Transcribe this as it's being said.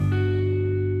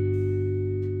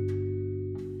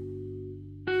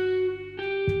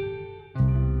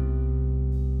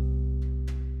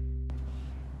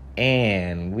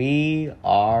And we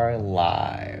are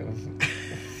live.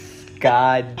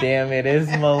 God damn it,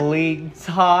 it's Malik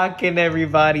talking,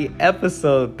 everybody.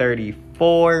 Episode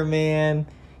 34, man.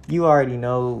 You already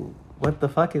know what the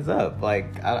fuck is up.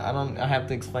 Like, I have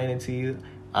to explain it to you.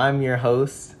 I'm your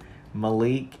host,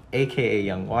 Malik, aka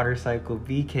Young Water Cycle,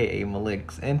 BKA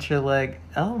Malik's Intraleg.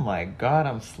 Oh my god,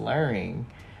 I'm slurring.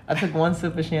 I took one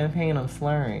sip of champagne, I'm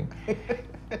slurring.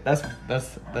 This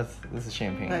is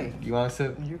champagne. Hey, you want a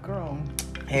sip? You're grown.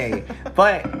 Hey,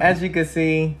 but as you can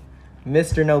see,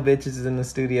 Mr. No Bitches is in the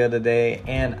studio today,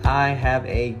 and I have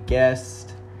a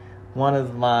guest, one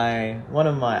of my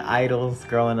idols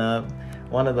growing up,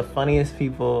 one of the funniest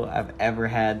people I've ever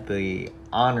had the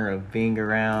honor of being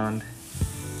around.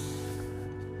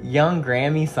 Young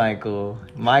Grammy Cycle,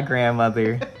 my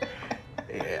grandmother.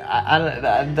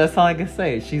 I that's all I can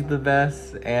say. She's the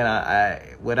best, and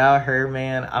I without her,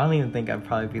 man, I don't even think I'd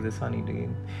probably be this funny,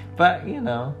 dude. But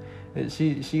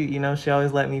she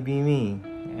always let me be me,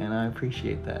 and I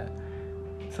appreciate that.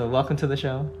 So welcome to the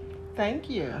show. Thank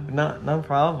you. No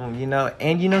problem.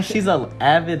 She's an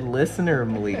avid listener of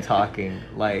Malik talking.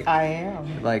 Like I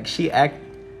am. Like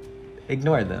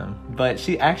ignore them, but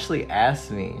she actually asked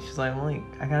me. She's like, Malik,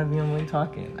 I gotta be on Malik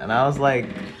talking, and I was like,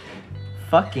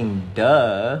 fucking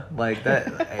duh. Like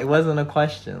that. It wasn't a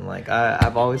question. Like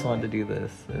I've always wanted to do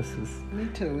this. This is me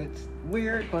too. It's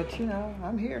weird, but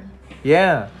I'm here.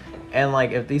 Yeah. And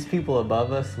like if these people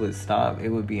above us would stop, it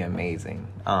would be amazing.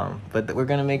 But we're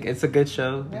gonna make it's a good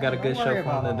show. We got a good show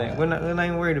for today. We're not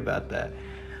even worried about that.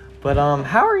 But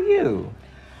how are you?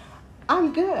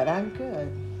 I'm good.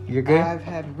 You're good? I've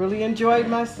had really enjoyed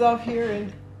myself here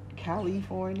in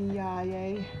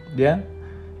California. Yeah.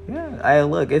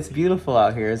 Look, it's beautiful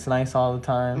out here. It's nice all the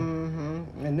time.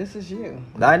 Mm-hmm. And this is you.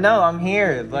 I know, I'm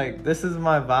here. Like, this is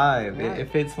my vibe. Right.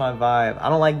 It fits my vibe. I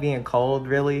don't like being cold,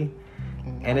 really.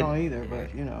 I don't either,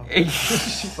 but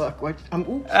fuck. What?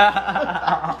 Oops.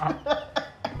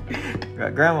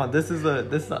 Grandma, this is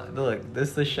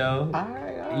the show. All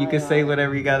right, you can say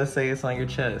whatever you gotta say. It's on your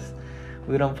chest.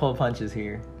 We don't pull punches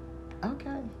here.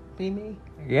 Okay, be me.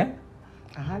 Yeah.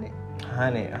 Honey.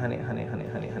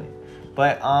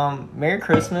 But Merry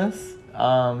Christmas.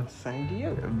 Same to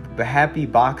you. Happy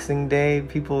Boxing Day.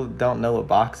 People don't know what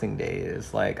Boxing Day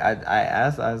is. Like I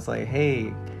asked, I was like,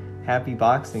 hey, Happy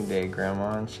Boxing Day,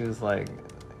 Grandma, and she was like,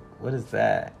 what is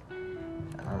that?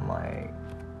 And I'm like,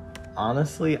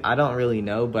 honestly, I don't really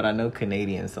know, but I know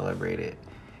Canadians celebrate it.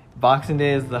 Boxing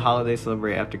Day is the holiday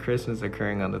celebrated after Christmas,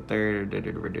 occurring on the third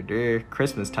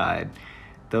Christmastide.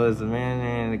 Though as a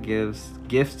man that gives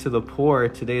gifts to the poor,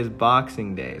 today is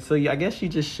Boxing Day. So I guess you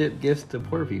just ship gifts to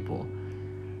poor people.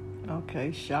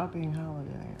 Okay, shopping holiday.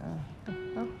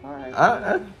 All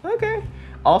right. Okay.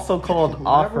 Also called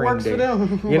Offering Day.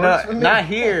 Not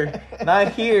here.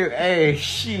 Hey,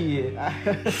 shit.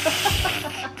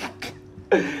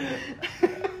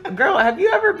 Girl, have you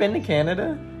ever been to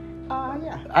Canada?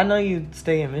 Yeah. I know you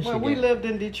stay in Michigan. Well, we lived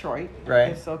in Detroit. Right.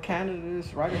 And so Canada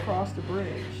is right across the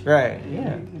bridge. Right, And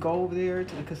yeah. You can go over there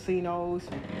to the casinos.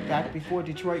 Back before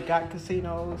Detroit got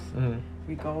casinos,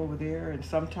 we go over there, and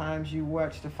sometimes you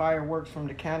watch the fireworks from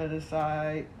the Canada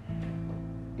side,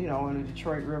 in the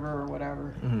Detroit River or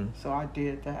whatever. Mm-hmm. So I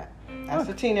did that as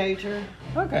a teenager.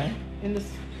 Okay. In the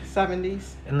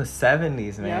 70s. In the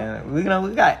 70s, man. Yep.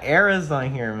 We got eras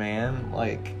on here, man.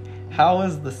 Like, how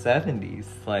was the 70s?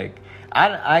 Like,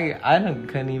 I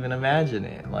couldn't even imagine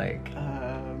it. Like,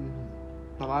 a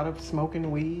lot of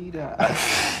smoking weed,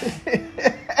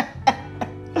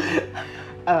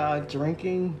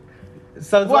 drinking.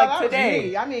 So it's like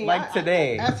today.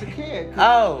 Today. As a kid.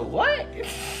 Oh, what?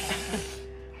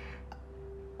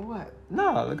 What?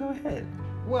 No, go ahead.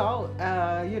 Well,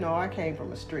 I came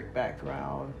from a strict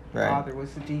background. Right. Father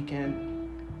was a deacon,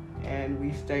 and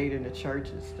we stayed in the church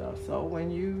and stuff. So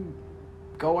when you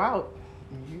go out,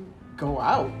 you go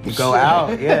out. You go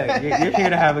out, yeah. You're here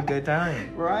to have a good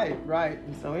time. Right.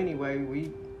 And so anyway,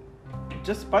 we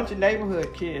just a bunch of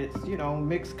neighborhood kids,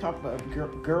 mixed couple of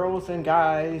girls and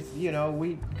guys.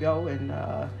 We go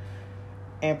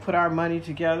and put our money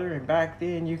together. And back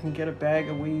then, you can get a bag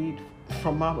of weed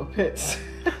from Mama Pitt's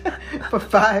for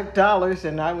 $5,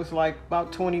 and I was like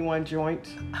about 21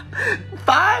 joints.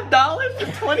 $5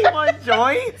 for 21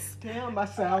 joints? Damn, I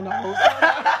sound old.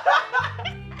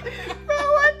 Bro,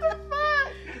 what the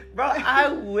fuck? Bro, I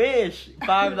wish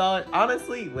 $5.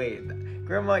 Honestly, wait,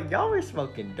 Grandma, y'all were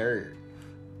smoking dirt.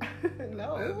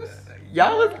 No, it was.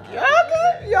 Y'all was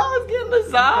getting the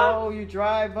sound. So you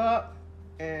drive up,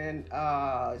 and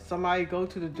somebody go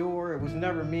to the door. It was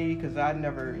never me, because I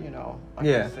never, like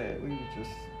I said, we were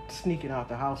just sneaking out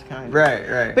the house kind of.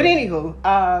 Right. But anywho,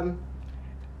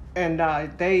 And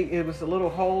it was a little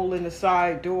hole in the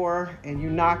side door, and you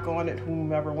knock on it.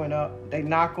 Whomever went up, they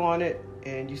knock on it,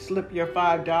 and you slip your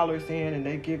 $5 in, and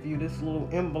they give you this little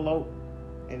envelope,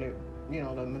 and it, the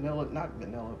manila, not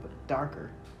manila, but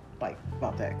darker, like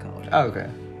about that color. Oh, okay.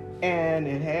 And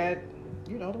it had,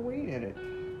 the weed in it.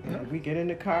 And we get in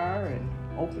the car and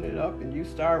open it up, and you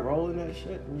start rolling that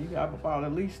shit, and you got about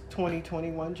at least 20,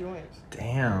 21 joints.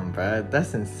 Damn, bro,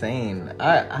 that's insane.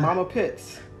 Mama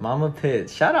Pitts. Mama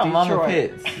Pitts. Shout out Detroit. Mama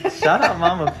Pitts. Shout out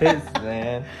Mama Pitts,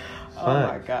 man. Oh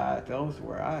my God, I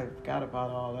forgot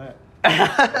about all that.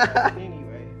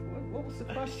 Anyway, what was the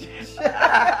question?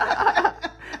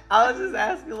 I was just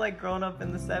asking, like, growing up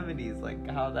in the 70s, like,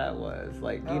 how that was.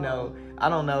 Like, I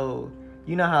don't know.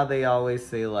 You know how they always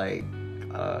say, like,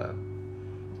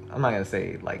 I'm not going to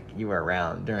say, like, you were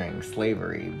around during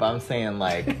slavery, but I'm saying,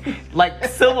 like, like,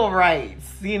 civil rights,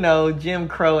 Jim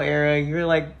Crow era. You're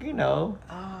like, right?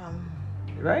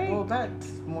 Well,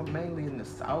 that's more mainly in the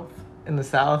South. In the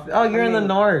South? Oh, you're in the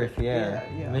North. Yeah.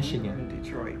 Michigan. We were in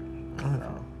Detroit.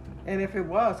 So. And if it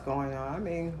was going on,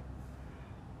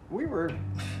 we were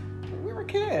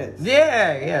kids.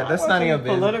 Yeah. That's not even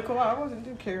political. I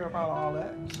didn't care about all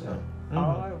that. So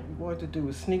all I wanted to do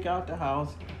was sneak out the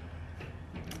house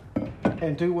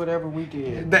and do whatever we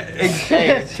did.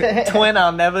 Twin,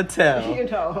 I'll never tell.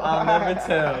 I'll never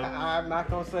tell. I'm not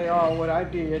gonna say what I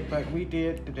did, but we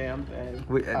did the damn thing.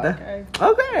 Okay.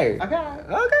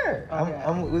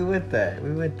 We with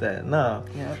that. No.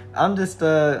 Yeah. I'm just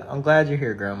I'm glad you're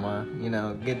here, Grandma.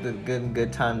 Get the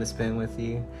good time to spend with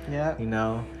you. Yeah.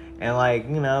 And like,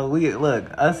 we look,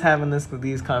 us having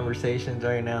these conversations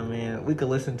right now, man, we could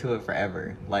listen to it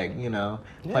forever. Like,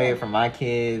 play it for my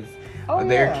kids, or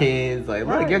their kids. Like,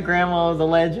 look, your grandma was a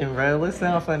legend, bro. Listen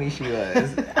how funny she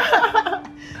was.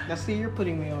 Now, see, you're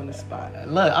putting me on the spot.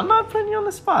 Look, I'm not putting you on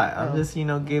the spot. I'm just,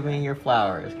 giving you your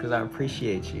flowers because I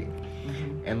appreciate you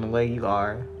and the way you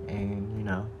are. And,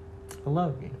 I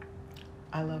love you.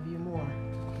 I love you more.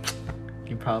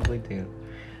 You probably do.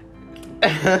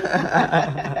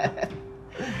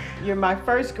 You're my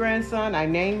first grandson. I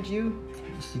named you.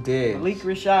 She did. Malik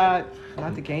Rashad.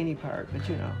 Not the gainy part, but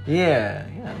Yeah,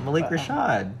 Malik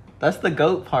Rashad. That's the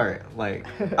goat part. Like,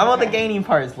 I want the gaining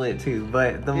part's lit too,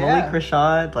 but the Malik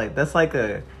Rashad, like,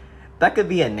 that could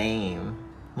be a name.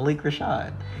 Malik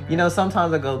Rashad.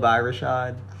 Sometimes I go by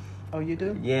Rashad. Oh, you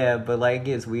do? Yeah, but like, it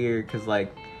gets weird because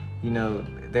like,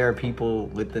 there are people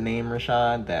with the name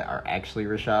Rashad that are actually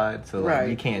Rashad. So like,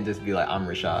 you can't just be like, I'm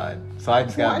Rashad. So I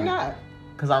just gotta Why not?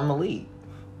 Because I'm Malik.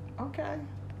 Okay.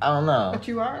 I don't know. But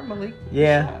you are Malik.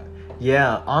 Yeah. Rashad.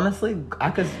 Yeah, honestly,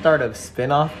 I could start a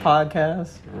spin-off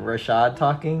podcast, Rashad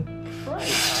Talking. Right.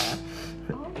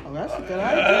 That's a good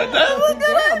idea. That's a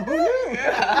good idea.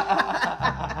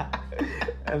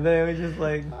 And then we just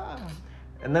like,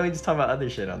 and then we just talk about other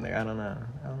shit on there. I don't know.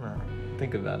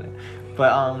 Think about it.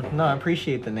 But no, I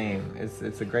appreciate the name.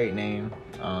 It's a great name.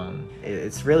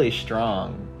 It's really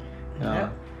strong.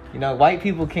 White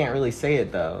people can't really say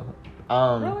it though.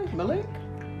 Really, Malik?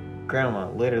 Grandma,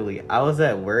 literally, I was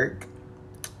at work,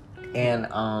 and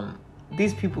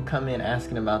these people come in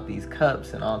asking about these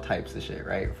cups and all types of shit,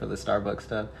 right, for the Starbucks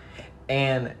stuff.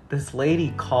 And this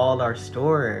lady called our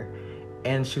store,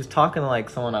 and she was talking to like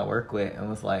someone I work with, and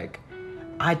was like,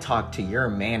 I talked to your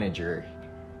manager.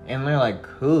 And they're like,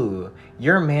 who?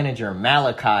 Your manager,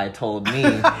 Malachi, told me.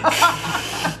 And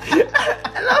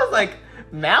I was like,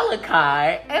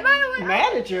 Malachi? And I was like,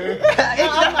 manager?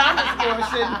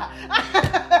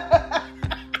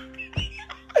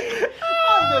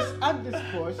 I'm just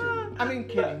bullshitting. I mean,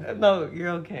 kidding. No, you're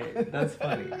okay. That's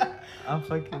funny. I'm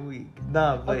fucking weak.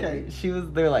 No, but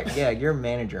they're like, yeah, your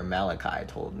manager, Malachi,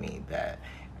 told me that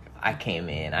I came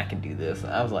in, I can do this.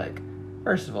 And I was like,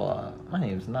 first of all, my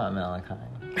name's not Malachi.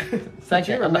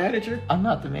 Second, you're a manager? I'm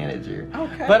not the manager.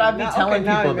 Okay. But I'd be telling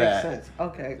now people it makes that. Sense.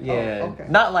 Okay. Yeah. Oh, okay.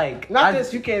 Not like.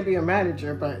 This, you can't be a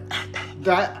manager, but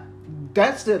that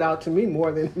stood out to me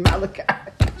more than Malachi.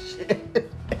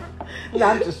 Shit. No,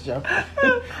 I'm just joking.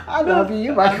 I love you.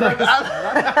 You my grandson.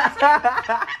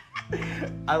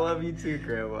 I love you too,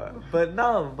 Grandma. But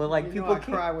no, like people I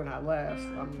cry when I laugh.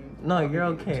 So no, you're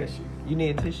okay. You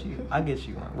need a tissue. I'll get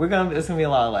you one. It's gonna be a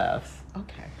lot of laughs.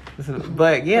 Okay.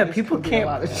 But yeah, people can't.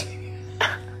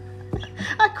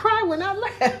 I cry when I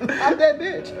laugh. I'm that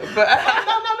bitch. But no,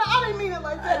 I didn't mean it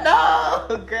like that.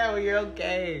 No, Grandma, you're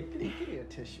okay. Give me a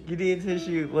tissue. You need a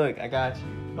tissue. Look, I got you.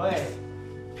 But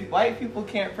white people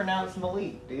can't pronounce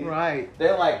Malik, dude. Right.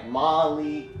 They're like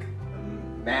Malik,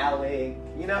 Malik.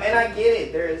 And I get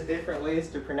it. There's different ways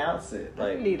to pronounce it. I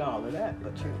Like, don't need all of that,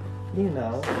 but you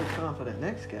know. I'm confident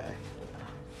next guy.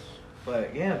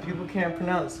 But yeah, people can't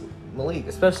pronounce Malik,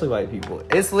 especially white people.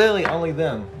 It's literally only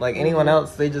them. Like anyone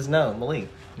else, they just know Malik.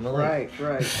 Right.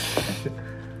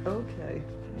 Okay.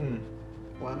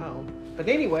 Wow. But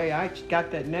anyway, I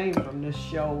got that name from this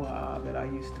show that I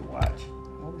used to watch.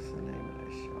 What was the name of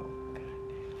that show?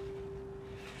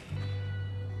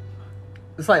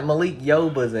 It's like Malik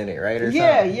Yoba's in it, right? Or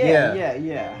Yeah.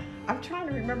 something. I'm trying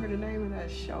to remember the name of that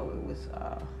show. It was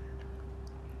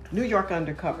New York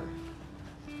Undercover.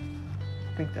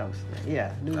 I think that was the name.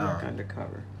 Yeah, New York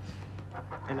Undercover.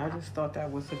 And I just thought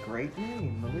that was a great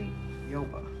name, Malik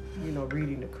Yoba. You know,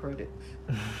 reading the credits.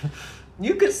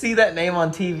 You could see that name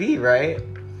on TV, right?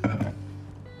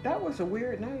 That was a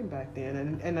weird name back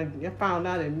then, and I found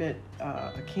out it meant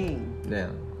a king. Yeah.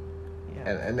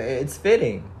 And it's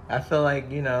fitting. I feel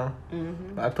like, you know,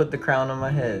 I put the crown on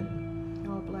my head.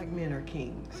 All black men are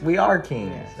kings. We are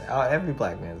kings. Yes. Every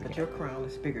black man's a But king. your crown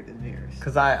is bigger than theirs.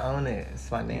 Because I own it. It's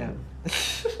my name.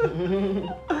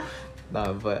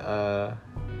 No, but,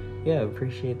 yeah,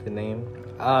 appreciate the name.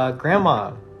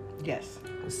 Grandma. Yes.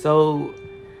 So,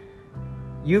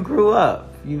 you grew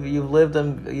up. You've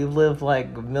lived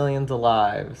like millions of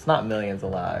lives. Not millions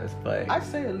of lives, but I'd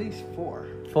say at least 4.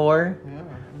 4. Yeah.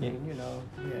 I mean, you know,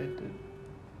 the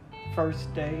first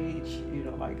stage, you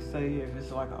know, like say if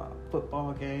it's like a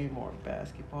football game or a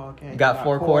basketball game. Got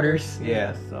 4 quarters.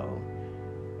 Yeah. So,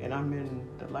 and I'm in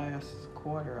the last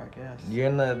quarter, I guess. You're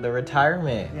in the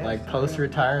retirement, Yes, like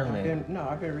post-retirement.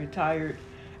 I've been retired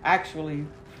actually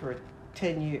for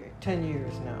 10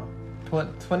 years now.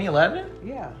 2011?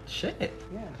 Yeah. Shit.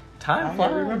 Yeah. Time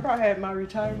flies. Remember I had my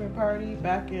retirement party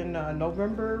back in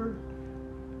November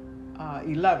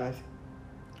 11th.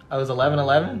 I was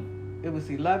 11/11? It was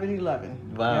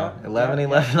 11/11. Wow. Yep.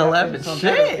 11/11/11.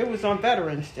 Shit. It was on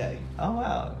Veterans Day. Oh,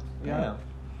 wow. Yeah.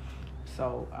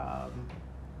 So,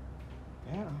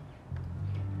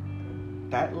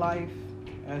 that life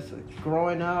as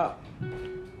growing up,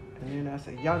 and then as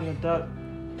a young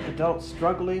adult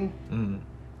struggling,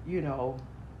 you know,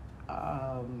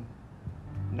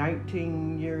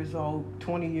 19 years old,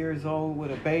 20 years old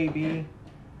with a baby,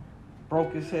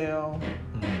 broke as hell,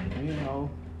 you know,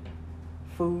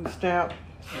 food stamp.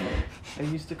 They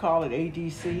used to call it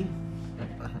ADC.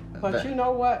 But you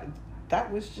know what?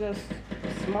 That was just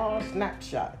a small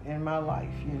snapshot in my life,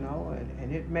 you know,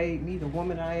 and it made me the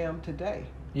woman I am today.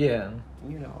 Yeah.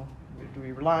 You know,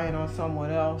 you're relying on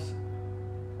someone else,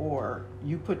 or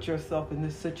you put yourself in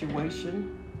this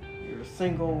situation. You're a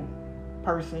single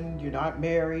person, you're not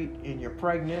married, and you're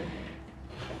pregnant.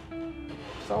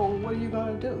 So what are you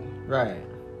going to do? Right.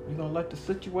 You going to let the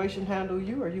situation handle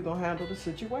you, or you going to handle the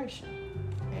situation?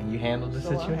 And you handled the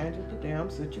situation? I handled the damn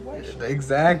situation.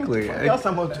 Exactly. What else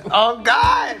I'm going to do? Oh,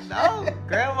 God. No,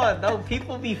 Grandma. No,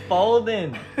 people be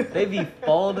folding. They be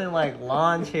folding like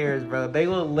lawn chairs, bro. They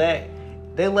let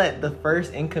the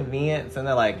first inconvenience, and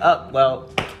they're like, oh, well,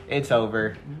 it's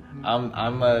over.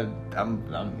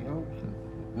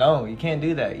 No, you can't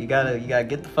do that. You gotta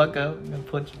get the fuck up and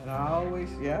put you. And I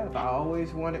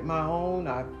always wanted my own.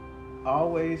 I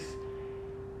always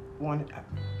wanted.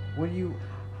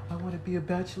 I want to be a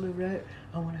bachelorette.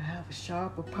 I want to have a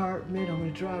sharp apartment. I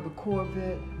want to drive a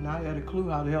Corvette. Now I had a clue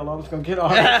how the hell I was gonna get all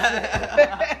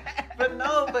that.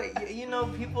 but you know,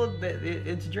 people,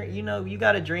 it's dream. You know, you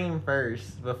gotta dream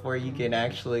first before you can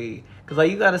actually, cause like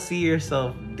you gotta see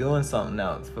yourself doing something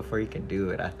else before you can do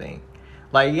it. I think,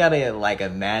 like you gotta like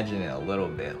imagine it a little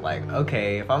bit. Like,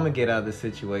 okay, if I'm gonna get out of this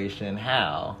situation,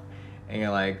 how? And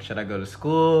you're like, should I go to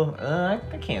school? I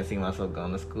can't see myself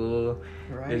going to school.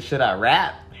 Right. Should I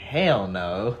rap? Hell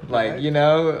no. Like, you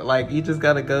know, like you just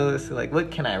gotta go see, like,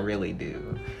 what can I really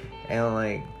do? And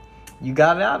like, you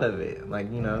got out of it.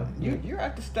 Like, you know. You're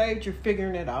at the stage, you're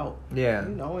figuring it out. Yeah.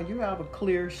 You know, and you have a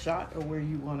clear shot of where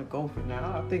you want to go for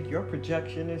now. I think your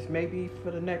projection is maybe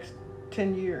for the next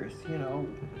 10 years, you know,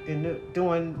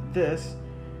 doing this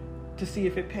to see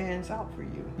if it pans out for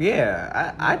you.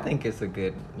 Yeah, I think it's a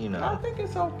good, you know. I think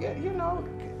it's okay, you know.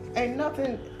 Ain't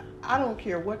nothing, I don't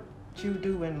care what you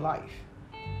do in life.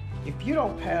 If you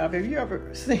ever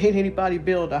seen anybody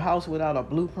build a house without a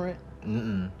blueprint?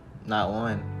 Not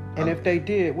one. And if they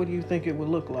did, what do you think it would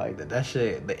look like? That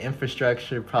shit, the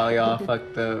infrastructure probably all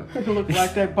fucked up. It looked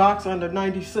like that box under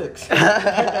 96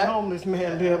 that homeless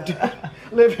man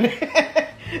living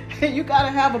in. You gotta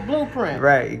have a blueprint.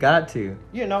 Right, you got to.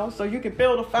 You know, so you can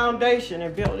build a foundation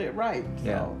and build it right. So,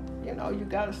 yeah. You know, you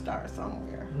gotta start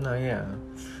somewhere. No, yeah.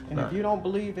 And if you don't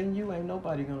believe in you, ain't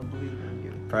nobody gonna believe in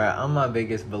you. Bro, I'm my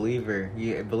biggest believer.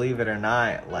 You believe it or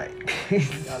not, like you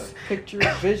gotta picture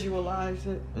it, visualize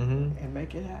it, and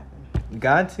make it happen. You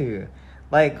got to.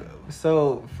 Like,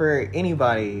 so for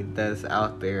anybody that's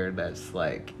out there that's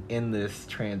like in this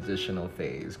transitional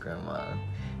phase, Grandma,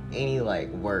 any like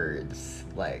words,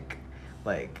 like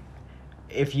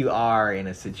if you are in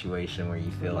a situation where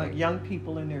you feel like young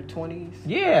people in their 20s.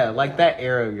 Yeah, like that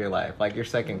era of your life, like your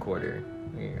second quarter.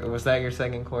 Was that your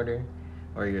second quarter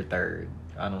or your third?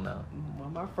 I don't know. Well,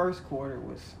 my first quarter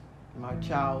was my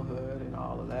childhood and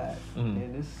all of that. Mm-hmm.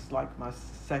 And this is like my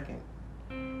second.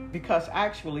 Because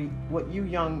actually, what you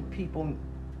young people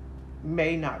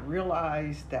may not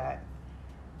realize that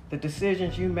the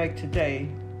decisions you make today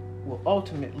will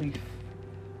ultimately,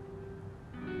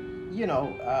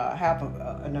 have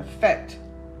an effect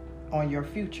on your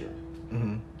future.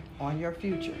 Mm-hmm. On your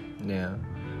future. Yeah.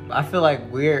 I feel like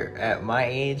we're at my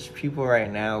age, people right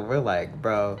now, we're like,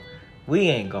 bro, we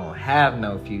ain't gonna have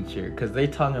no future because they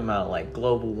talking about like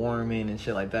global warming and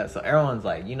shit like that. So everyone's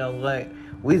like, you know what?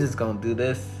 We just gonna do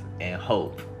this and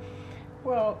hope.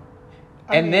 Well,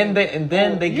 then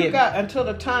they you got until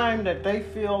the time that they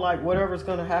feel like whatever's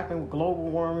gonna happen with global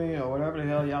warming or whatever the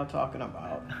hell y'all talking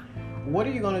about. What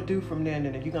are you gonna do from then?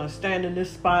 And you're gonna stand in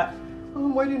this spot?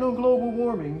 I'm waiting on global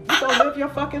warming. You gonna live your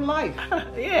fucking life.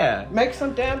 Yeah. Make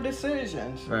some damn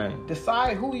decisions. Right.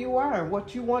 Decide who you are and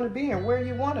what you want to be and where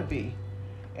you want to be,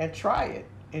 and try it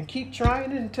and keep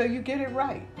trying it until you get it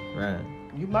right. Right.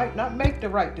 You might not make the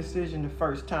right decision the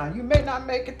first time. You may not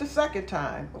make it the second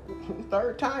time.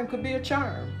 Third time could be a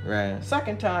charm. Right.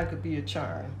 Second time could be a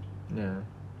charm. Yeah.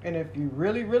 And if you're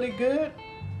really, really good,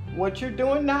 what you're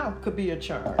doing now could be a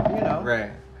charm,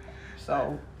 Right.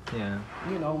 So, yeah.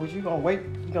 Was you going to wait?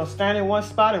 You going to stand in one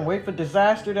spot and wait for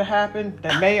disaster to happen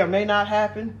that may or may not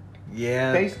happen?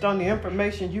 Yeah. Based on the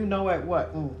information you know at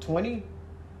what, 20?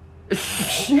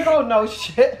 You don't know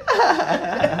shit.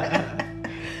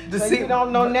 So you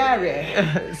don't know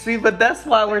nary. See, but that's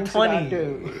why we're 20.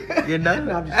 You know?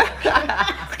 No, I'm just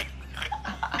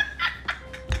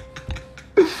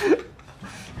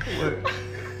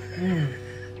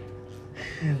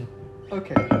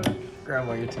Okay.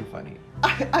 Grandma, you're too funny.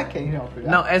 I can't help it.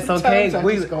 No, it's okay.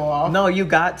 We go off. No, you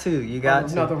got to. You got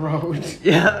to. Another road.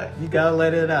 Yeah, you gotta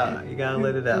let it out. You gotta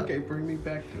let it out. Okay, bring me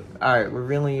back to it. All right, we're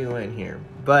reeling you in here,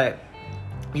 but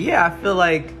yeah, I feel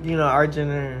like our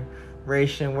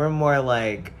generation, we're more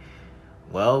like,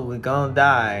 well, we gonna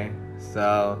die,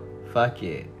 so fuck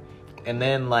it. And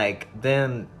then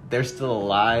then they're still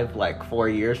alive 4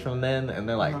 years from then, and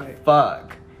they're like, right.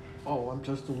 Fuck. Oh, I'm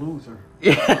just a loser.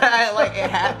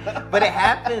 Yeah, but it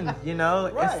happens,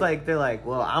 Right. It's like they're like,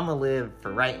 well, I'm gonna live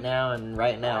for right now and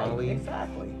right now only.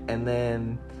 Exactly. And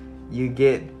then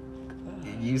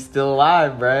you still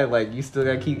alive, bro. You still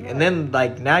gotta keep. Right. And then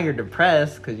now you're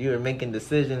depressed because you were making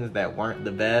decisions that weren't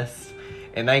the best,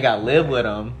 and now you gotta live with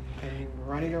them. And you're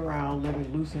running around,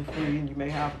 living loose and free, and you may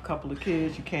have a couple of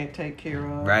kids you can't take care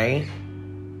of. Right.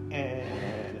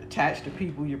 And attached to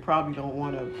people you probably don't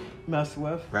want to mess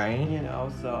with. Right.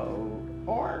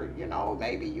 Or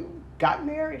maybe you got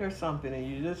married or something and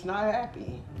you're just not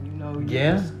happy. You're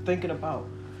just thinking about,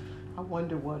 I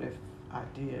wonder what if I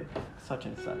did such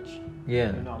and such.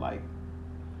 Yeah.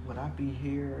 Would I be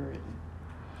here?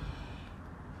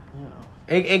 And,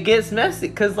 It gets messy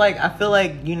because I feel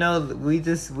like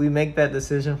we make that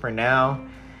decision for now,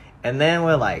 and then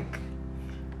we're like,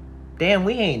 damn,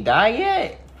 we ain't died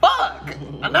yet. Fuck!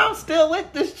 And I'm still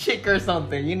with this chick or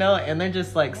something, and they're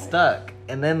just stuck.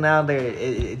 And then now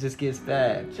it just gets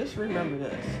bad. Just remember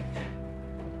this.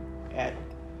 At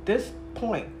this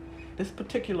point, this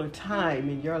particular time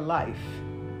in your life,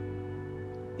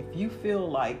 if you feel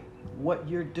like what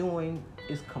you're doing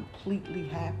is completely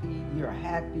happy,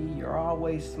 you're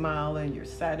always smiling, you're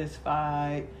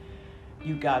satisfied,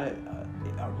 you got a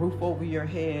roof over your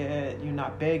head, you're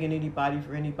not begging anybody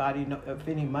for any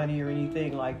money or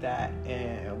anything like that,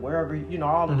 and wherever,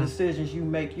 all the decisions you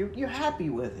make, you're happy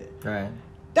with it. Right.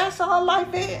 That's all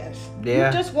life is. Yeah.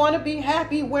 You just want to be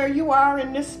happy where you are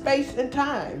in this space and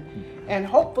time. And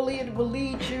hopefully it will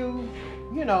lead you,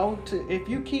 to, if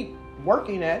you keep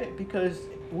working at it, because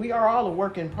we are all a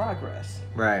work in progress.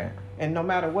 Right. And no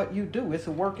matter what you do, it's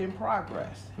a work in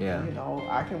progress. Yeah.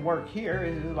 I can work here.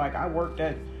 It's like I worked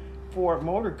at Ford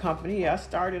Motor Company. I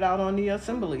started out on the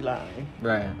assembly line.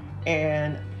 Right.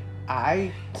 And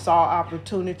I saw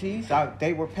opportunities.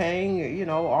 They were paying,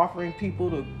 offering people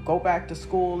to go back to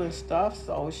school and stuff.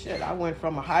 So I went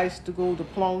from a high school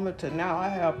diploma to now I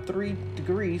have 3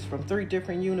 degrees from 3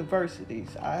 different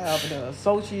universities. I have an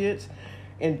associate's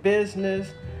in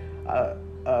business,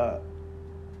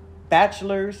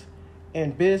 bachelor's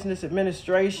in business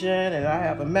administration, and I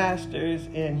have a master's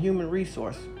in human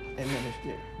resource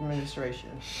administration.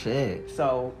 Shit.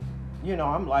 So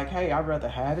I'm like, hey, I'd rather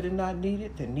have it and not need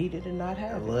it than need it and not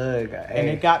have it. Look, And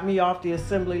it got me off the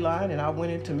assembly line, and I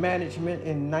went into management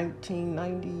in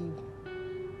 1994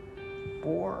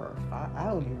 or 5. I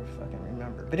don't even fucking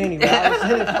remember. But anyway, I was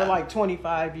in it for like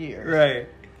 25 years. Right.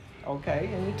 Okay,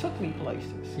 and it took me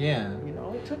places. Yeah.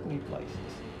 It took me places.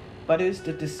 But it's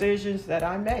the decisions that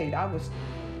I made. I was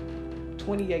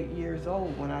 28 years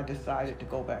old when I decided to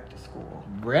go back to school.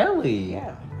 Really?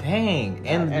 Yeah. Dang.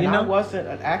 And I wasn't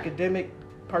an academic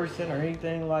person or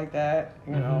anything like that,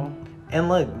 you know. And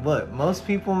look, most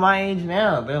people my age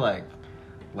now, they're like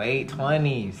late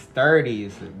 20s,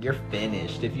 30s. You're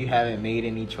finished if you haven't made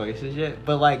any choices yet.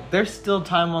 But like, there's still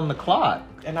time on the clock.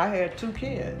 And I had 2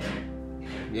 kids.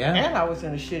 Yeah. And I was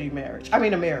in a shitty marriage. I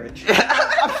mean, a marriage.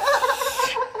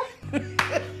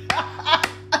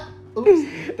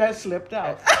 Oops, that slipped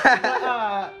out.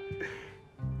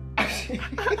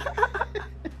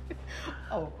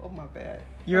 Oh, my bad.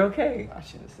 You're okay. I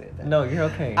shouldn't have said that. No, you're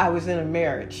okay. I was in a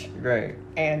marriage. Right.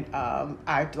 And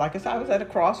like I said, I was at a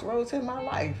crossroads in my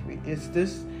life.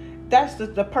 That's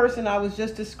the person I was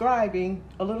just describing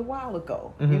a little while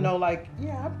ago. Like,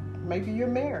 yeah, maybe you're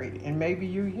married, and maybe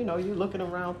you're looking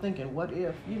around thinking, what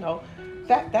if,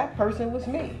 that person was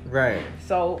me. Right.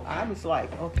 So I was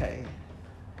like, okay,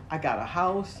 I got a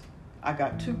house, I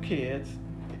got 2 kids,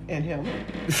 and him.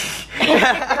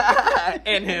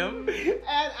 And him.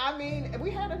 And I mean,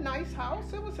 we had a nice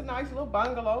house. It was a nice little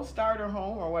bungalow, starter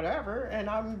home or whatever, and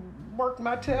I worked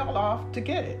my tail off to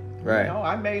get it. Right.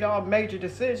 I made all major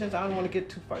decisions. I don't want to get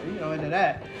too far, into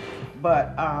that.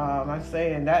 But I'm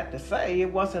saying that to say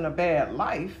it wasn't a bad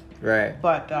life. Right.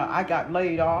 But I got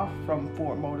laid off from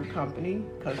Ford Motor Company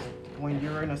because when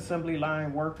you're an assembly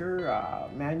line worker,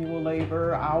 manual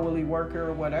labor, hourly worker,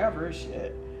 or whatever,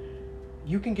 shit,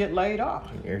 you can get laid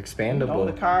off. You're expandable.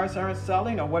 The cars aren't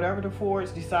selling or whatever the Fords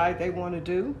decide they want to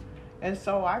do. And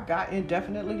so I got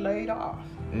indefinitely laid off.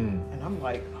 And I'm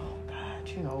like, oh, God,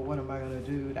 what am I going to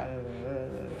do? Da, da, da,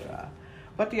 da, da.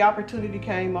 But the opportunity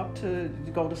came up to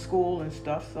go to school and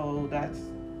stuff, so that's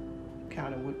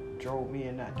kind of what drove me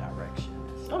in that direction.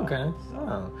 So, okay.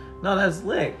 Oh. No, that's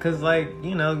lit. Because,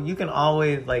 you can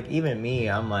always, even me,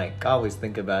 I'm like, I always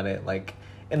think about it,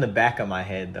 in the back of my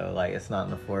head, though, it's not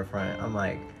in the forefront. I'm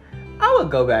like, I would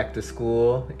go back to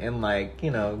school and,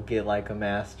 get, a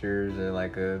master's or,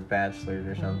 a bachelor's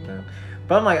or something.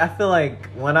 But I'm like, I feel like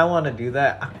when I want to do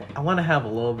that, I want to have a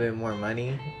little bit more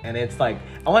money. And it's I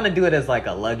want to do it as,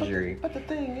 a luxury. But the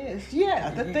thing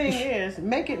is,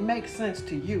 make it make sense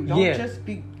to you. Don't just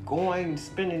be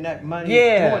spending that money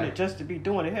doing it just to be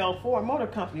doing it. Hell, Ford Motor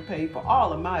Company paid for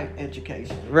all of my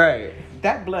education. Right.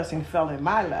 That blessing fell in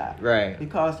my lap. Right.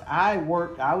 Because I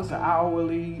was an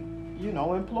hourly,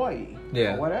 employee.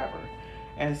 Yeah. Or whatever.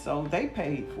 And so they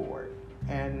paid for it.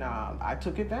 And I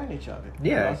took advantage of it.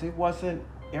 Yeah. Because it wasn't,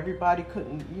 everybody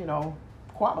couldn't,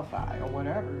 qualify or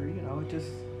whatever. Just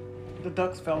the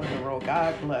ducks fell in the road.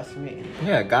 God bless me.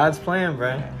 Yeah, God's plan,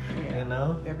 bro.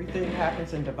 Yeah. Everything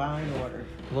happens in divine order.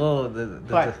 Well,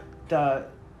 but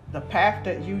the path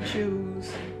that you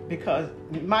choose, because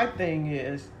my thing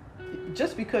is,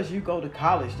 just because you go to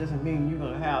college doesn't mean you're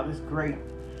going to have this great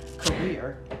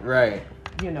career. Right.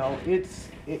 It's,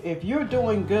 if you're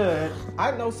doing good,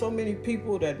 I know so many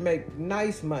people that make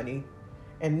nice money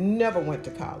and never went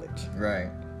to college. Right.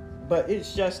 But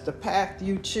it's just the path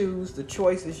you choose, the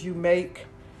choices you make,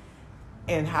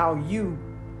 and how you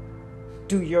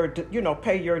do your,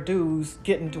 pay your dues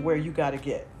getting to where you got to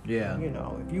get. Yeah.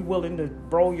 If you're willing to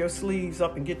roll your sleeves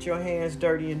up and get your hands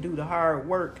dirty and do the hard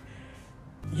work,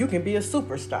 you can be a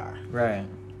superstar. Right.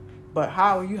 But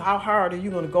how hard are you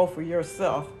going to go for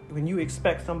yourself when you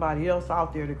expect somebody else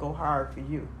out there to go hard for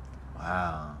you?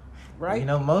 Wow. Right?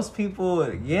 Most people,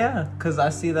 because I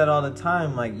see that all the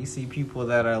time. You see people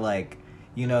that are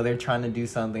they're trying to do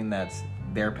something that's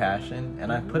their passion.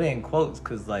 And I put it in quotes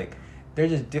because, they're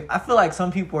just I feel like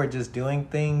some people are just doing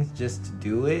things just to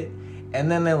do it. And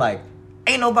then they're like,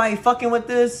 ain't nobody fucking with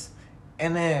this.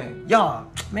 And then, y'all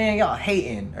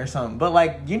hating or something.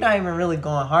 But, you're not even really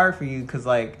going hard for you because,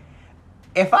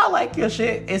 if I like your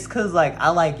shit, it's because, I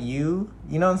like you.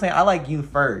 You know what I'm saying? I like you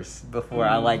first before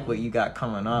I like what you got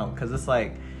coming on. Because it's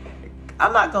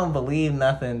I'm not going to believe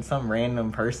nothing some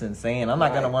random person saying. I'm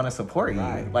not going to want to support you.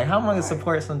 How am I going to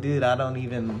support some dude I don't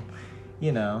even,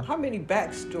 How many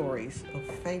backstories of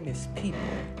famous people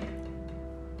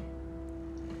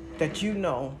that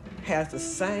has the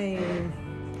same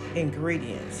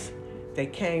ingredients? They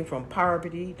came from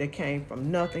poverty, they came from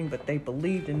nothing, but they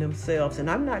believed in themselves. And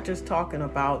I'm not just talking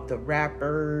about the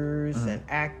rappers and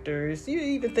actors. You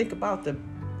even think about the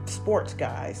sports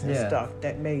guys and stuff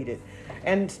that made it.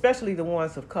 and especially the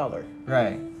ones of color.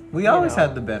 Right. We always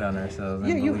have to bet on ourselves.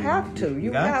 Yeah, you have to.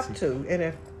 You have to.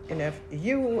 And if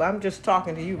you, I'm just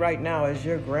talking to you right now as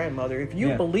your grandmother. If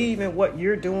you believe in what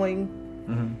you're doing,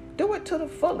 do it to the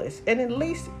fullest. And at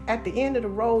least at the end of the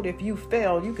road, if you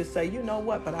fail, you could say, you know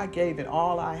what? But I gave it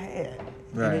all I had,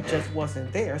 and it just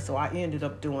wasn't there. So I ended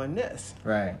up doing this.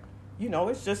 Right. You know,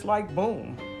 it's just like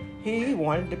Boom. He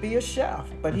wanted to be a chef,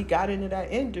 but he got into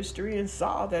that industry and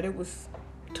saw that it was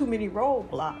too many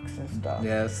roadblocks and stuff.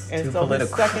 Yes. And too so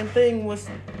political. his second thing was,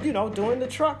 doing the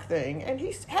truck thing, and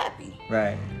he's happy.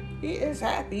 Right. He is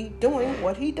happy doing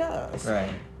what he does.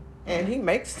 Right. And he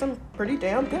makes some pretty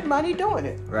damn good money doing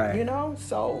it. Right.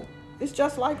 So it's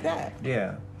just like that.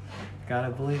 Yeah.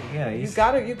 Gotta believe. Yeah. You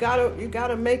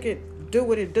gotta make it do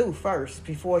what it do first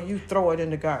before you throw it in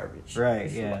the garbage.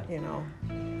 Right. Yeah.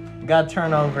 Gotta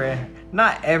turn over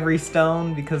not every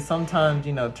stone, because sometimes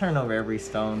turn over every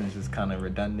stone is just kind of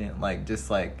redundant. Like just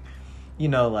like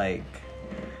like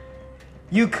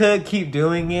you could keep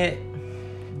doing it,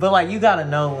 but like you gotta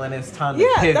know when it's time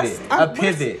to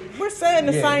pivot. We're saying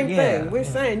the same thing. We're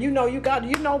saying you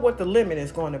know what the limit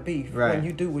is going to be when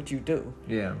you do what you do.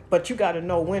 Yeah. But you got to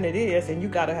know when it is, and you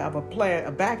got to have a plan,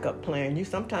 a backup plan.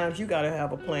 Sometimes you got to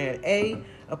have a plan A,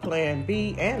 a plan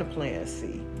B, and a plan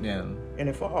C. Yeah. And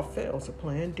if all fails, a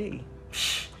plan D.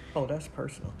 Oh, that's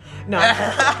personal. No,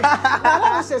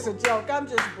 that was just a joke. I'm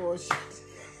just bullshit.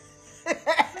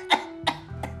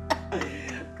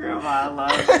 Grandma, I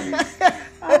love you.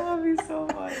 I love you so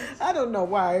much. I don't know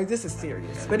why. This is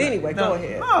serious. But anyway, go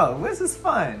ahead. No, this is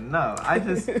fun. No, I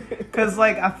just... Because,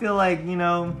 like, I feel like,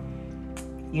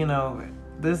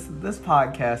 this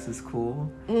podcast is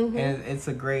cool. Mm-hmm. And it's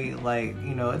a great, like,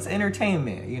 it's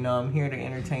entertainment. I'm here to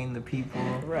entertain the people.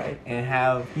 Right. And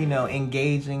have,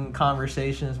 engaging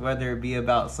conversations, whether it be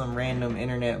about some random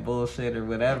internet bullshit or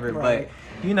whatever. Right.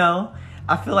 But,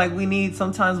 I feel like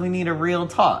sometimes we need a real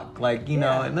talk, like,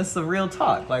 and this is a real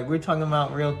talk. Like, we're talking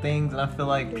about real things, and I feel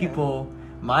like people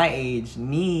my age some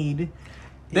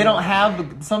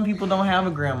people don't have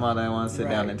a grandma that want to sit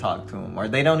down and talk to them, or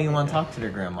they don't even want to talk to their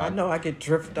grandma. I know I get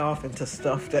drift off into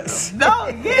stuff that's... No,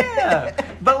 yeah.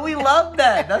 But we love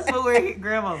that. That's what we're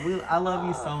grandma. I love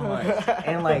you so much.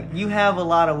 And, like, you have a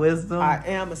lot of wisdom. I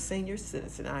am a senior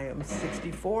citizen. I am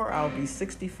 64. I'll be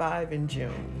 65 in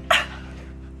June.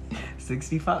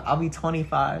 65? I'll be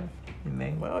 25 in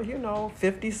May. Well,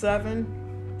 57,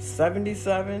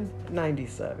 77,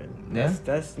 97. Yeah.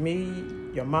 That's me,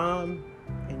 your mom,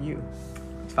 and you.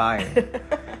 It's fire.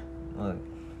 Look.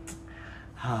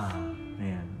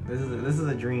 Man. This is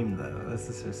a dream, though. This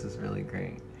is really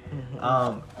great.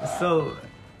 Mm-hmm. So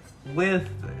with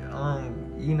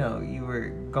you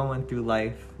were going through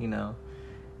life,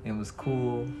 it was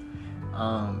cool.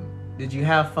 Did you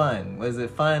have fun? Was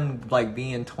it fun, like,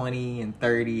 being 20 and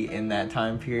 30 in that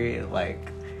time period?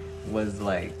 Like,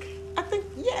 I think,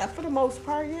 yeah, for the most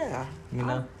part, yeah.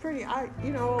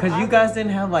 Because you guys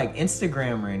didn't have, like,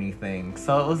 Instagram or anything.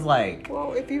 So it was like...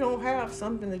 Well, if you don't have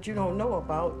something that you don't know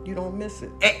about, you don't miss it.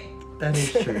 That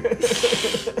is true.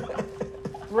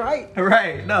 Right?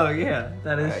 Right. No, yeah,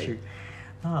 that is true.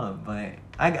 Oh, but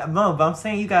I'm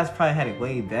saying you guys probably had it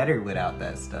way better without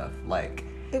that stuff. Like...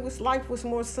 Life was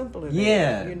more simpler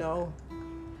then. Yeah.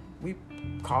 We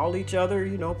call each other,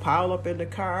 pile up in the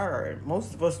car. And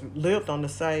most of us lived on the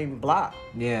same block.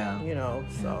 Yeah.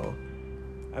 So,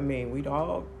 I mean, we'd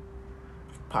all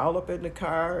pile up in the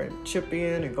car and chip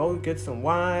in and go get some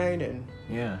wine and...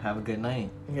 Yeah, have a good night.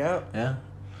 Yep. Yeah.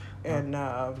 And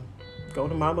go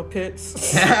to Mama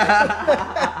Pitt's.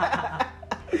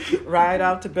 Ride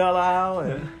out to Belle Isle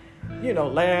and,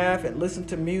 laugh and listen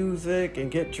to music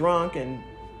and get drunk and...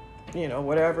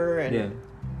 whatever, and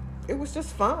it was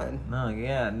just fun. Now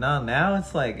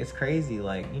it's like, it's crazy,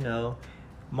 like,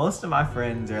 most of my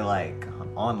friends are, like,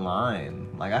 online.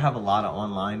 Like, I have a lot of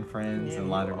online friends and a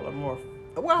lot of more.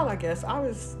 Well, I guess I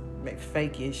was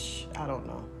fake-ish. I don't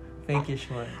know. Fake-ish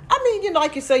what? I mean,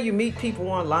 like you say, you meet people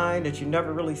online that you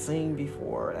never really seen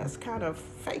before. That's kind of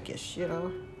fake-ish,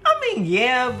 I mean,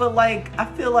 yeah, but, like, I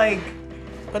feel like...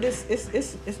 But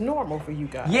it's normal for you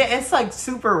guys. Yeah, it's like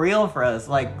super real for us.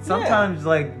 Like sometimes,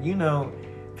 like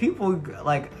people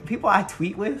I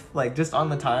tweet with, like just on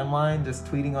the timeline, just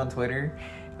tweeting on Twitter,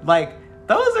 like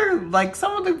those are like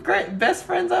some of the best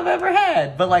friends I've ever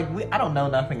had. But like I don't know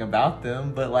nothing about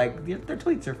them, but like their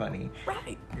tweets are funny.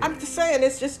 Right. I'm just saying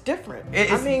it's just different.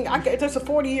 There's a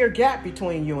 40-year gap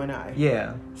between you and I.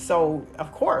 Yeah. So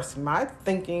of course, my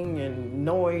thinking and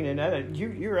knowing and that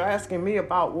you're asking me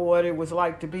about what it was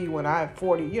like to be when I had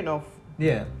 40.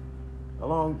 Yeah.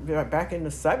 back in the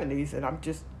 70s, and I'm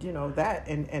just, that.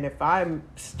 And if I'm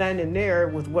standing there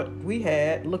with what we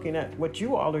had, looking at what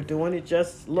you all are doing, it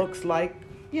just looks like,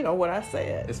 what I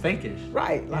said. It's fakish.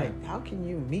 Right. Like, how can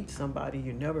you meet somebody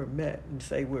you never met and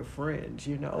say we're friends,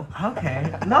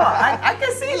 Okay. No, I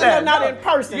can see that. Not in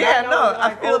person. Yeah,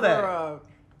 I feel over, that.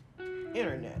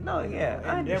 Internet. No, yeah.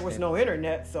 And there was no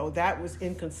internet, so that was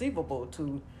inconceivable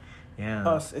to yeah.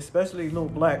 us, especially little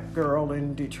black girl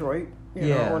in Detroit,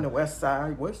 on the west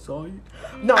side. West side.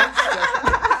 No,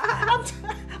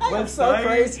 I'm so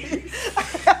crazy.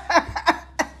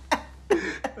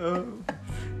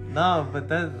 No, but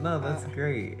that's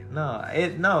great.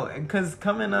 Because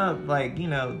coming up, like,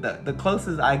 the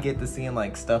closest I get to seeing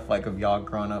like stuff like of y'all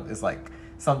growing up is like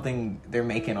something they're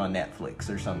making on Netflix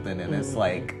or something, and it's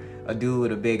like a dude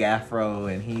with a big afro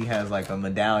and he has like a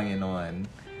medallion on,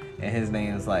 and his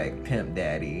name is like Pimp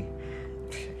Daddy,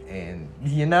 and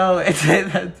and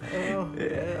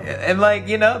like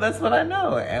that's what I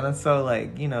know, and so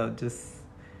like just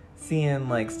seeing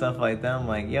like stuff like that, I'm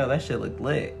like, yo, that shit look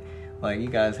lit. Like, you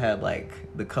guys had, like,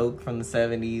 the coke from the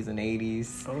 70s and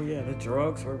 80s. Oh, yeah, the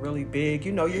drugs were really big.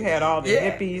 You had all the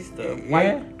hippies, the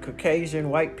white,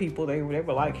 Caucasian white people. They were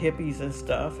like hippies and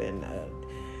stuff. And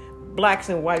blacks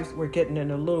and whites were getting in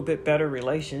a little bit better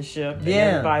relationship. And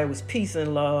everybody was peace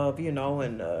and love, and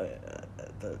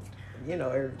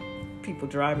people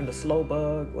driving the slow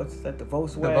bug. What's that? The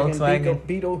Volkswagen.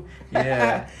 Beetle.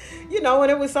 Yeah. And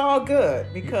it was all good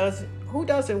because who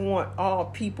doesn't want all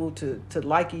people to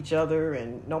like each other,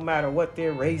 and no matter what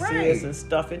their race is and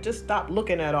stuff, and just stop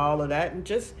looking at all of that and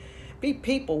just be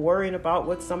people worrying about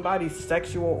what somebody's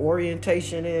sexual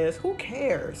orientation is. Who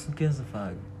cares? Who gives a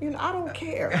fuck? I don't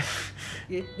care.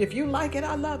 If you like it,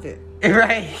 I love it.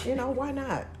 Right. Why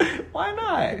not? Why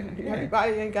not?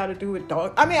 Everybody ain't got to do it,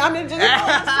 dog. I mean, just, what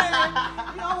I'm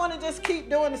saying? You don't want to just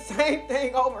keep doing the same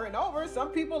thing over and over. Some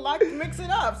people like to mix it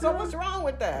up. So what's wrong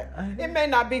with that? It may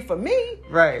not be for me.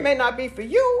 Right. It may not be for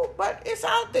you, but it's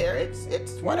out there.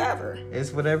 It's whatever.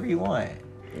 It's whatever you want.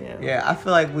 Yeah, I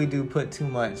feel like we do put too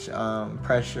much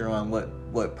pressure on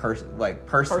what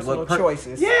personal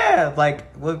choices. Yeah,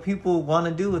 like what people want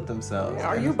to do with themselves. Yeah,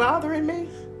 are you bothering me?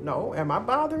 No. Am I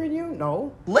bothering you?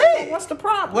 No. Lit. What's the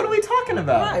problem? What are we talking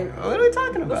about? Right. What are we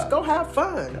talking about? Let's go have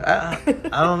fun. I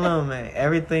don't know, man.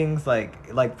 Everything's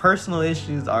like personal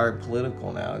issues are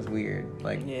political now. It's weird.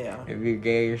 Like, if you're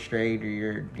gay or straight or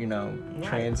you're,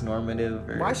 transnormative.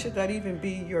 Or... Why should that even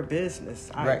be your business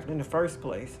in the first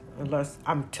place? Unless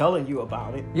I'm telling you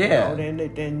about it. Yeah.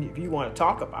 Then if you want to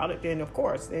talk about it, then of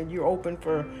course, then you're open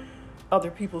for other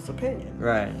people's opinion.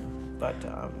 Right. But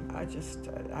I just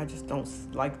don't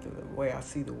like the way I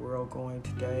see the world going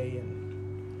today, and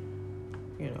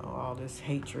all this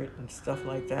hatred and stuff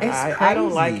like that. I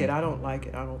don't like it. I don't like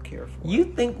it. I don't care for it. You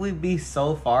think we'd be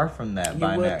so far from that by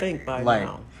now? You would think by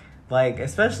now. Like,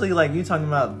 especially like you talking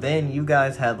about then you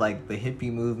guys had like the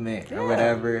hippie movement or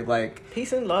whatever. Like,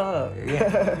 peace and love.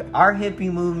 Yeah. Our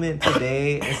hippie movement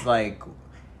today is like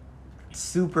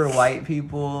super white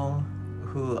people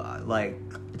who like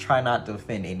try not to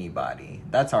offend anybody.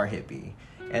 That's our hippie.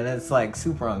 And it's like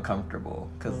super uncomfortable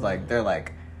because like they're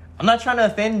like, I'm not trying to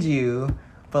offend you,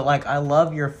 but like I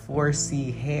love your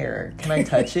 4C hair. Can I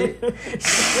touch it?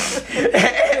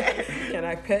 Can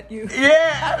I pet you?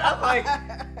 Yeah. I'm like,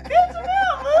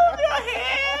 move your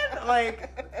hand. Like,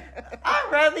 I'd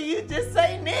rather you just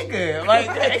say nigga. Like,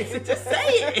 just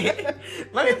say it.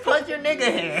 Let me pluck your nigga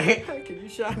hair. Can you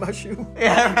shine my shoe?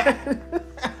 Yeah.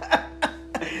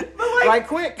 Like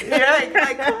quick. Yeah,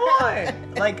 like come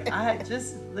on. Like I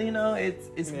just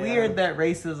it's weird that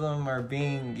racism or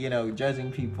being,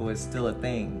 judging people is still a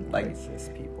thing. Like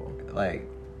racist people. Like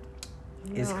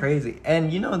it's crazy.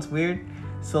 And it's weird.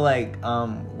 So like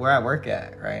where I work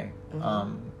at, right?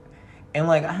 Mm-hmm. And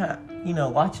like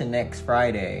watching Next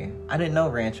Friday, I didn't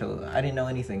know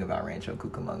anything about Rancho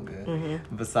Cucamonga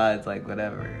besides like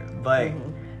whatever. But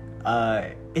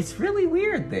it's really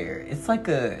weird there. It's like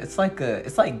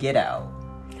Get Out.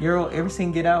 You ever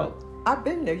seen Get Out? I've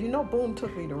been there. Boom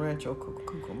took me to Rancho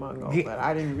Cucamonga, but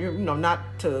I didn't,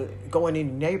 not to go in any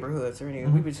neighborhoods or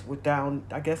anything. We just were down,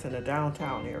 I guess, in the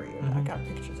downtown area. I got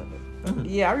pictures of it.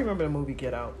 Yeah, I remember the movie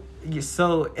Get Out. Yeah,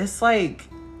 so it's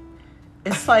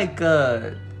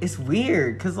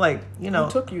weird because who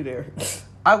took you there?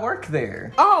 I work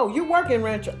there. Oh, you work in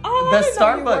Rancho. Oh, the I didn't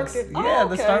Starbucks. Know you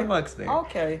okay. The Starbucks there.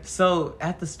 Okay. So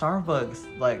at the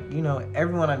Starbucks, like,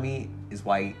 everyone I meet is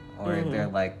white or they're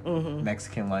like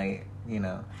Mexican white,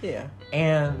 Yeah.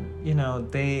 And,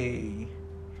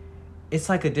 it's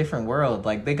like a different world.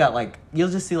 Like they got like,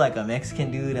 you'll just see like a Mexican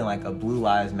dude in like a Blue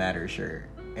Lives Matter shirt.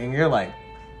 And you're like,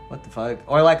 what the fuck?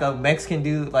 Or like a Mexican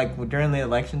dude, like during the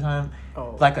election time,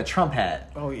 like a Trump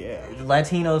hat. Oh yeah.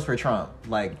 Latinos for Trump,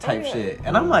 like type shit.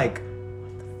 And I'm like,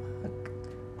 what the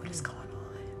fuck? What is going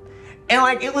on? And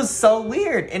like it was so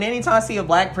weird. And anytime I see a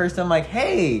black person, I'm like,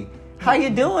 hey, how you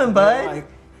doing, bud? Like,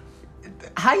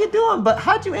 how you doing? But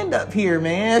how'd you end up here,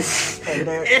 man? And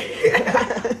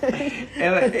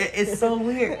it's so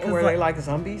weird. Were they like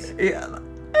zombies? Yeah.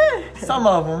 Some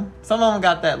of them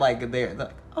got that like they're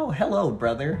like, oh, hello,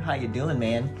 brother. How you doing,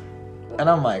 man? And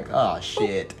I'm like, oh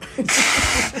shit.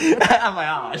 I'm like,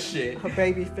 oh shit. A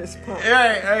baby fist pump.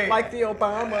 Right. Like the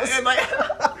Obamas. And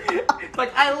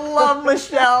like I love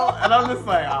Michelle, and I'm just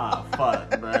like, oh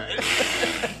fuck, bro.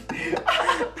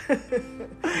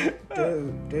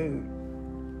 Dude.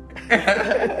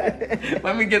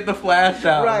 Let me get the flash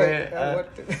out, right. man.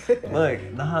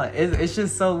 Look, nah, it's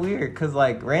just so weird because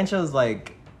like Rancho's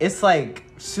like it's like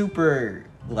super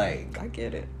like I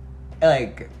get it.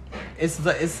 Like it's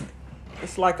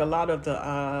like a lot of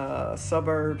the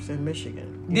suburbs in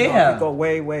Michigan. You know, if you go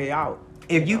way out.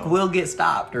 If you will get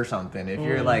stopped or something, if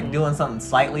you're like doing something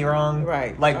slightly wrong,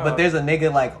 right? Like, but there's a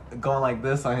nigga like going like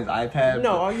this on his iPad.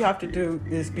 No, all you have to do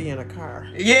is be in a car.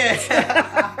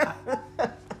 Yeah.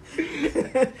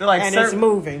 They're like, and sir, it's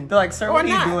moving. They're like, sir, what are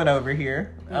you doing over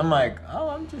here? I'm like, oh,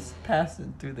 I'm just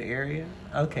passing through the area.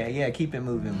 Okay, yeah, keep it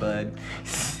moving, bud.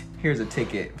 Here's a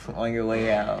ticket on your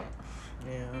way out.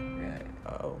 Yeah.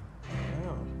 Oh.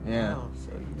 Yeah. Wow.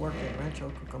 So you work at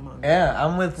Rancho Cucamonga. Yeah,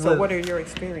 I'm with. So what are your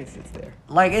experiences there?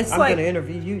 Like I'm gonna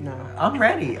interview you now. I'm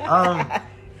ready.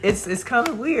 It's kind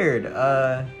of weird.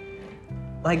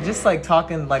 Like just like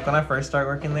talking like when I first started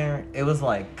working there, it was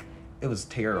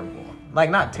terrible. Like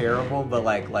not terrible, but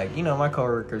like you know my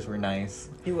coworkers were nice.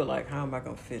 You were like, how am I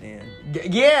gonna fit in?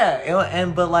 Yeah,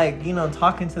 but like you know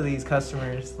talking to these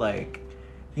customers like.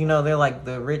 You know, they're like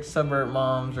the rich suburb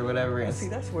moms or whatever. And see,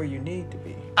 that's where you need to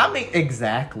be. I mean,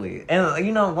 exactly. And,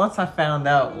 you know, once I found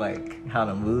out, like, how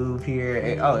to move here,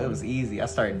 it was easy. I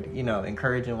started, you know,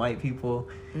 encouraging white people.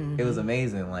 Mm-hmm. It was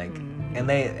amazing. Like, and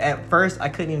they, at first, I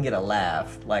couldn't even get a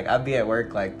laugh. Like, I'd be at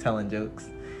work, like, telling jokes.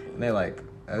 And they're like,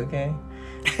 okay.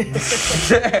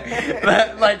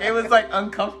 But, like, it was, like,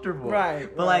 uncomfortable. Right.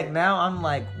 But, like, now I'm,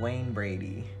 like, Wayne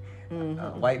Brady.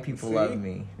 White people love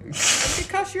me.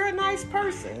 Because you're a nice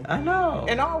person. I know.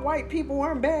 And all white people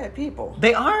aren't bad people.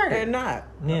 They aren't. They're not.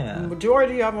 Yeah. The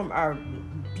majority of them are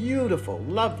beautiful,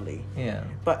 lovely. Yeah.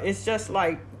 But it's just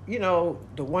like, you know,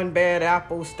 the one bad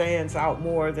apple stands out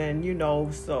more than, you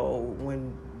know, so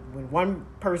when one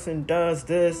person does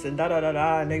this and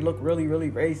and they look really,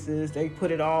 really racist, they put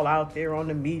it all out there on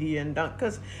the media and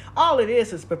because all it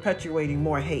is perpetuating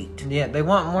more hate. Yeah, they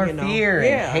want more fear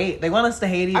and hate. They want us to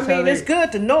hate each other. I mean, it's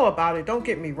good to know about it. Don't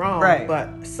get me wrong. Right.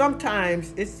 But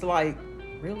sometimes it's like,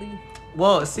 really?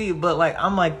 Well, see, but like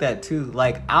I'm like that too.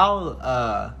 Like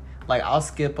I'll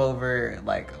skip over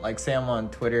like say I'm on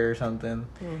Twitter or something.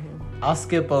 Mm-hmm. I'll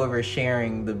skip over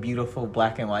sharing the beautiful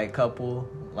black and white couple.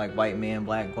 Like white man,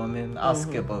 black woman, I'll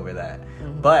skip over that.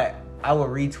 Mm-hmm. But I will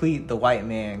retweet the white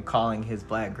man calling his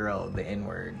black girl the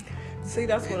N-word. See,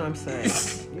 that's what I'm saying.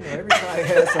 You know, everybody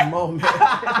has a moment.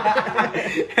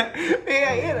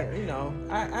 Yeah. You know,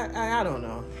 I don't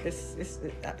know. It's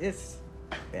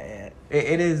bad.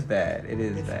 It is bad.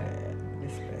 It's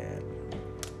bad.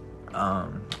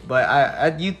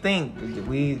 But you think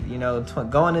we, you know,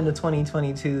 going into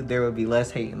 2022, there would be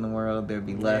less hate in the world. There would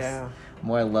be less.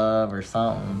 More love or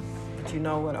something. But you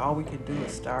know what? All we can do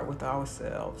is start with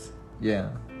ourselves.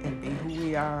 Yeah. And be who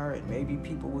we are, and maybe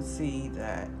people will see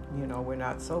that, you know, we're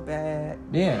not so bad.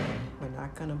 Yeah. We're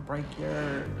not gonna break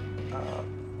your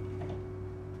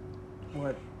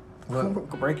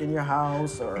breaking your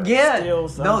house or steal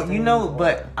something. No, you know,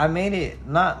 but I made it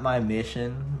not my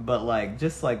mission, but like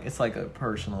just like it's like a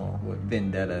personal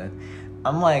vendetta.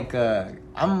 I'm like,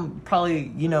 I'm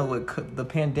probably, you know, with the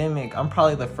pandemic, I'm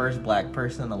probably the first black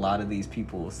person a lot of these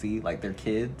people will see, like their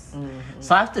kids. Mm-hmm.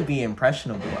 So I have to be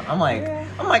impressionable. I'm like,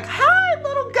 hi,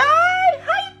 little guy,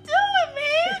 how you doing,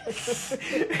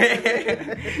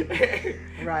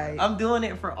 man? Right. I'm doing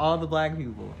it for all the black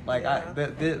people. Like,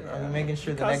 I'm making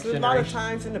sure the next generation. A lot of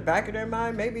times in the back of their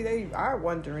mind, maybe they are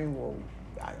wondering, well,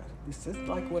 is this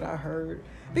like what I heard?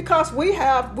 Because we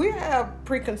have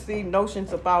preconceived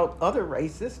notions about other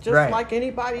races, just like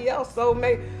anybody else. So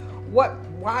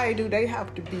why do they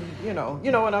have to be, you know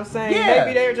what I'm saying? Yeah.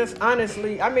 Maybe they're just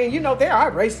honestly, I mean, you know, there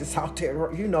are racists out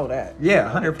there, you know that. Yeah,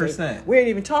 100%. We ain't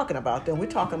even talking about them. We're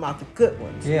talking about the good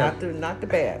ones, not the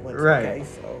bad ones. Right. Okay,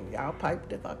 so y'all pipe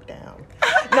the fuck down.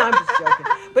 No, I'm just joking.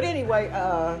 But anyway,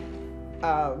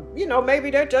 you know,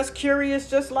 maybe they're just curious,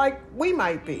 just like we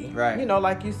might be. Right. You know,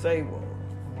 like you say, well,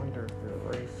 I wonder if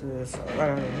they're racist. racist.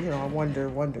 Or, I wonder.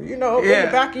 In the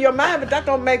Yeah. back of your mind, but that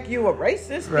don't make you a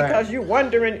racist Right. because you're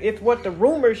wondering if what the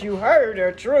rumors you heard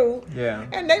are true. Yeah.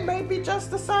 And they may be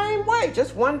just the same way.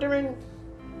 Just wondering,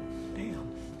 damn,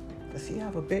 does he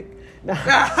have a big... No.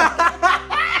 I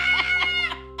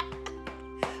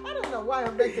don't know why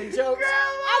I'm making jokes.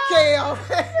 I can't.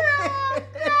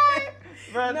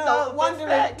 Bro, No, wondering.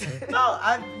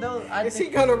 Is Is he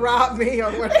gonna rob me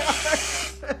or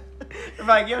whatever?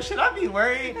 like, yo, should I be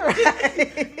worried?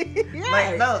 Yeah.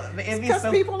 Like, no, it'd be Because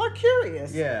so. people are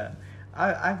curious. Yeah,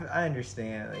 I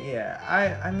understand. Yeah,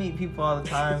 I meet people all the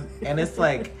time, and it's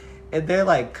like, if they're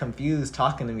like confused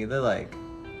talking to me, they're like,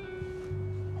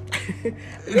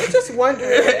 They're just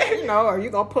wondering, are you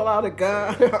gonna pull out a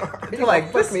gun or are you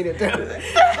like, gonna put me to death?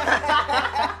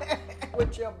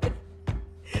 With your...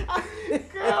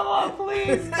 Grandma,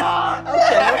 please stop.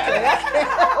 Okay.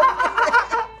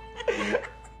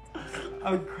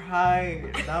 I'm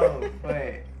crying. No,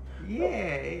 but yeah,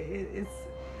 it's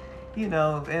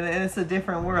and it's a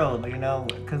different world,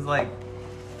 because like,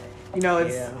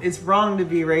 it's wrong to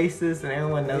be racist and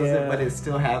everyone knows it, but it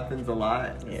still happens a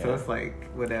lot. Yeah. So it's like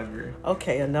whatever.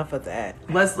 Okay, enough of that.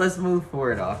 Let's move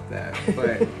forward off that.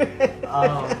 But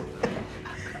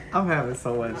I'm having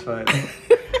so much fun.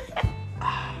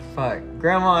 Fuck,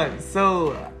 Grandma.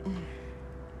 So,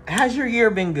 has your year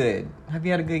been good? Have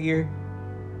you had a good year?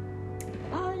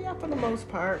 Yeah, for the most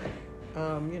part.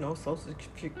 Social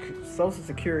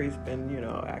Security's been,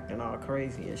 acting all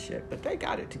crazy and shit, but they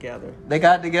got it together. They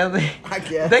got together? I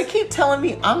guess. They keep telling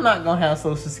me I'm not going to have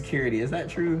Social Security. Is that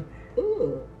true?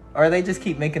 Ooh. Or they just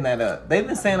keep making that up? They've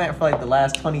been saying that for like the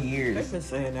last 20 years. They've been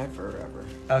saying that forever.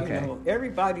 Okay.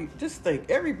 Everybody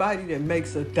that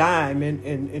makes a dime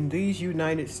in these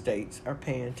United States are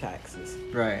paying taxes.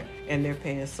 Right. And they're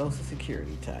paying Social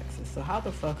Security taxes. So how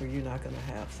the fuck are you not going to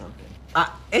have something?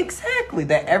 Exactly.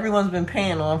 That everyone's been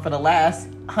paying on for the last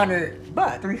 300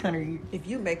 years. If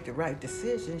you make the right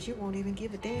decisions, you won't even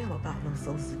give a damn about no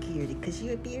Social Security because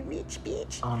you'll be a rich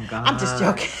bitch. Oh, God. I'm just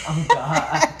joking. Oh,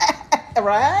 God.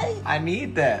 Right? I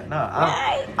need that. No,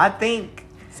 Right. I think...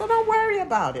 So don't worry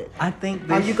about it. I think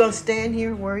Are you going to stand here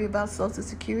and worry about Social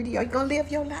Security? Are you going to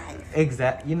live your life?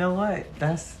 Exactly. You know what?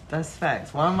 That's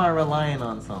facts. Why am I relying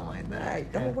on something like that?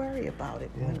 Right. Don't worry about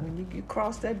it. When you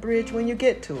cross that bridge when you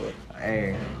get to it.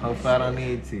 Hey, hopefully I don't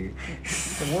need to.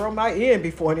 The world might end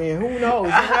before then. Who knows?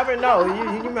 You never know.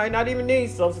 You might not even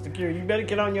need Social Security. You better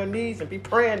get on your knees and be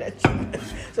praying that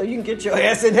so you can get your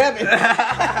ass in heaven.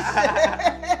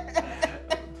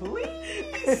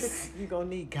 Please. You're going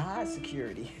to need God's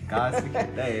security. God's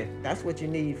security. That's what you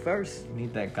need first. You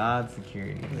need that God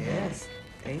security. Yes.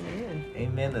 Amen.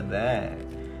 Amen to that.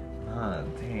 Oh,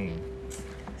 dang.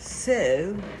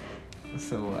 So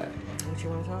what? what you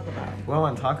want to talk about? What I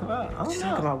want to talk about? I don't Let's know.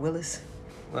 talk about Willis.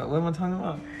 What am I talking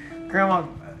about? Grandma,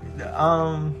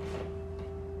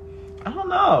 I don't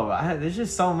know. There's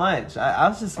just so much. I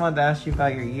was just wanted to ask you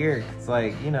about your year. It's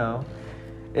like,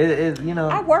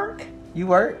 I work. You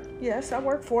work? Yes, I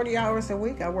work 40 hours a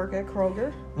week. I work at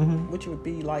Kroger, Mm-hmm. which would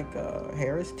be like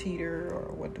Harris Teeter,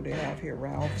 or what do they have here?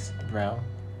 Ralph's. Ralph.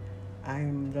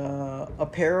 I'm the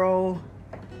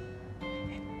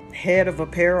head of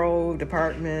apparel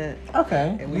department.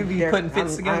 Okay. And You be putting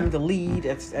fits together? I'm the lead,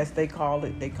 as they call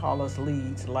it. They call us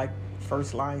leads, like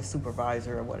first line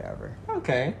supervisor or whatever.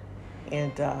 Okay.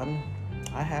 And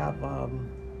I have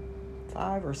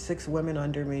 5 or 6 women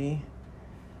under me.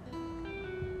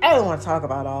 I don't want to talk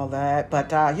about all that,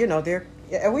 but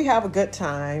we have a good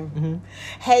time. Mm-hmm.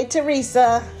 Hey,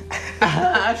 Teresa.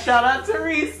 Shout out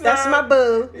Teresa. That's my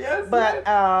boo. Yes. But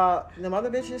them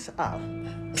other bitches,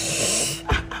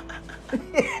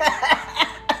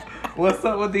 What's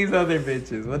up with these other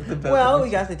bitches? What's the best? Well, we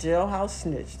got the jailhouse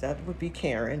snitch. That would be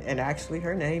Karen. And actually,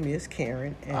 her name is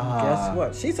Karen. And guess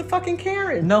what? She's a fucking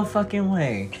Karen. No fucking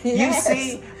way. Yes. You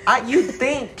see, you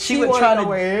think she would wanna try know to...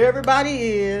 where everybody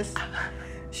is.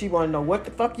 She want to know what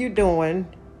the fuck you doing.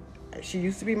 She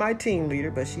used to be my team leader,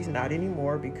 but she's not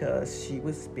anymore because she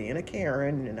was being a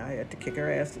Karen, and I had to kick her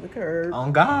ass to the curb.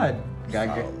 On God. So, I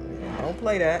don't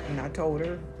play that. And I told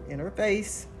her in her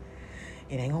face,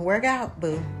 it ain't gonna work out,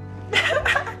 boo.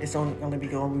 It's only gonna be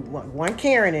one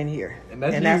Karen in here, and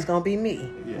that's gonna be me.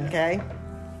 Yeah. Okay.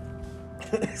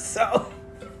 So,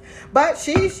 but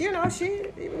she's,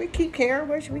 we keep Karen,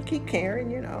 we keep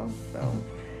Karen, So,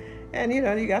 and you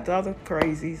got the other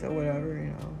crazies or whatever,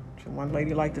 One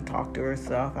lady like to talk to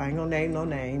herself. I ain't gonna name no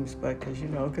names, but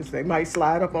because they might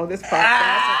slide up on this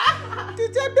podcast.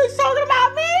 Did that bitch talking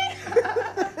about me?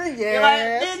 Yeah. You're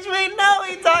like, bitch, we know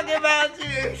he talking about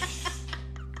you.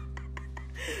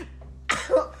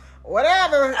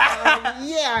 Whatever.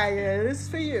 yeah, this is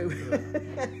for you.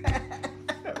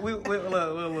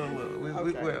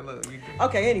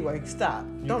 Okay, anyway, stop.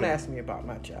 Don't ask me about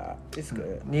my job. It's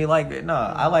good. You like it? No,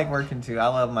 I like working too. I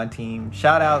love my team.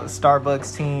 Shout out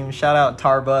Starbucks team. Shout out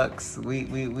Tarbucks. We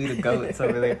the goats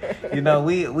over there. You know,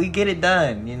 we get it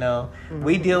done. You know,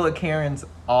 we deal with Karens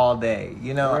all day.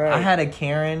 You know, I had a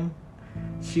Karen.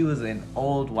 She was an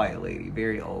old white lady,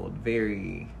 very old,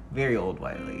 very old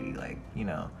white lady. Like, you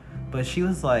know, but she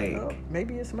was like,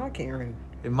 maybe it's my Karen.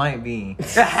 It might be.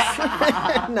 No,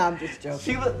 I'm just joking.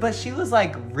 She was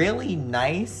like really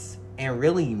nice and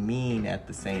really mean at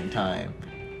the same time.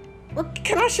 Well,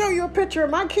 can I show you a picture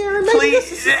of my Karen? Maybe Please.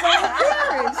 This is my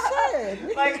Karen.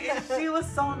 Shit. Like, she was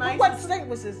so nice. What state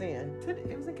was this in?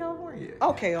 It was in California.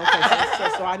 Okay. So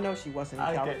I know she wasn't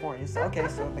in California. So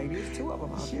maybe it's two of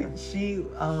them out there.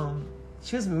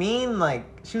 She was mean. Like,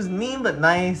 she was mean but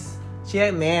nice. She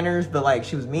had manners, but like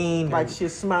she was mean. Like she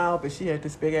smiled, but she had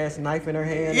this big ass knife in her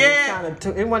hand. Yeah,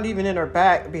 it wasn't even in her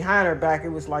back, behind her back. It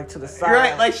was like to the side.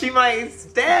 Right, like she might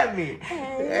stab me.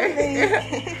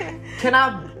 Can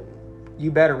I? You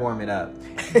better warm it up.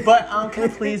 But can I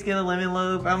please get a lemon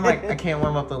loaf? I'm like, I can't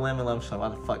warm up the lemon loaf. So why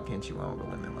the fuck can't you warm up a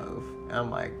lemon loaf? And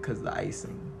I'm like, cause the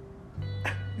icing.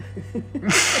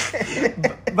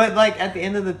 but like at the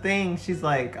end of the thing, she's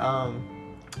like.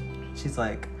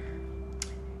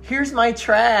 Here's my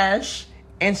trash,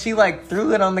 and she like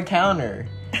threw it on the counter.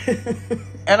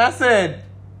 And I said,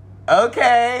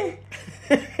 okay.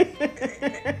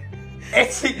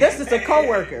 This is a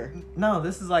coworker. No,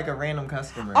 this is like a random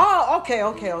customer. Oh, okay.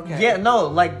 Yeah, no,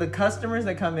 like the customers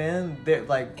that come in, they're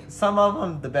like some of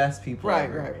them the best people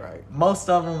ever. Right. Most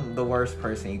of them the worst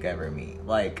person you could ever meet.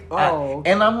 Like, okay.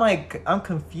 And I'm like, I'm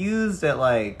confused at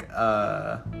like,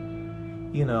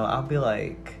 you know, I'll be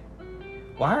like,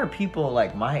 why are people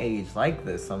like my age like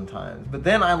this sometimes? But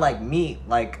then I like meet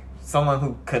like someone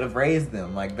who could have raised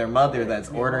them, like their mother that's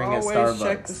ordering at Starbucks. Always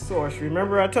check the source.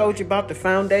 Remember I told you about the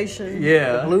foundation?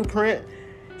 Yeah. The blueprint?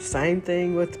 Same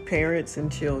thing with parents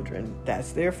and children.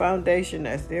 That's their foundation.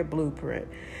 That's their blueprint.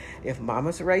 If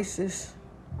mama's racist,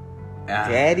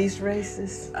 daddy's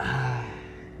racist,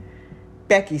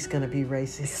 Becky's gonna be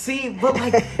racist. See, but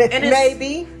like, and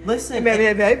maybe. Listen,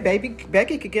 maybe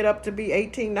Becky could get up to be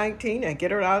 18, 19 and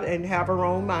get her out and have her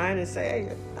own mind and say,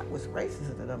 hey, that was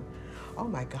racist to them. Oh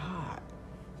my God.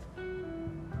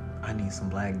 I need some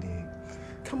black dick.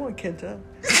 Come on, Kenta.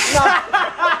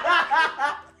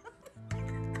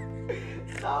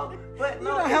 No, but you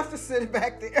don't have to sit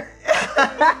back there.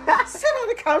 Sit on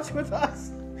the couch with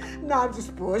us. No, I'm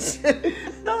just bullshit.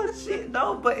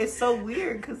 No, but it's so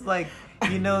weird because, like,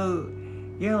 you know,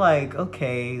 you're like,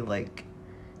 okay, like,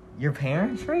 your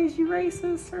parents raised you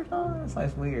racist or something? It's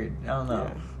like weird. I don't know.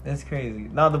 Yeah. It's crazy.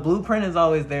 No, the blueprint is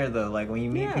always there, though. Like, when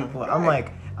you meet people, I'm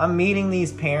like, I'm meeting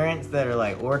these parents that are,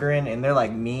 like, ordering, and they're,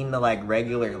 like, mean to, like,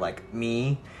 regular, like,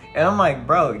 me. And I'm like,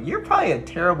 bro, you're probably a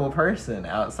terrible person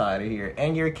outside of here.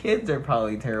 And your kids are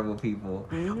probably terrible people.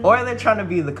 Mm-hmm. Or they're trying to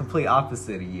be the complete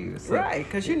opposite of you. So, right,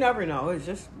 because you never know. It's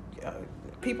just,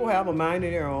 people have a mind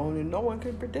of their own, and no one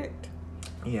can predict.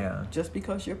 Yeah. Just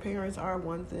because your parents are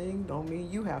one thing, don't mean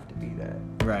you have to be that.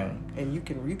 Right. And you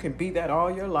can be that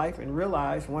all your life and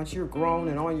realize once you're grown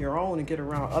and on your own and get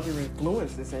around other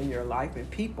influences in your life and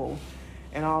people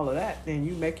and all of that, then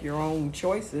you make your own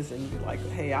choices and be like,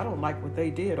 hey, I don't like what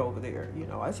they did over there. You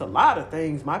know, it's a lot of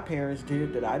things my parents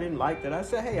did that I didn't like that I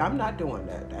said, hey, I'm not doing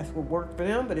that. That's what worked for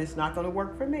them, but it's not going to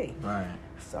work for me. Right.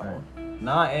 So. Right.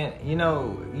 Nah, and you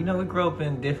know, we grew up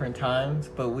in different times,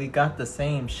 but we got the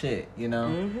same shit, you know?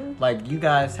 Mm-hmm. Like, you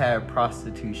guys had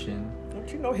prostitution. Don't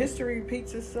you know history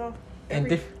repeats itself?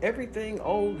 Everything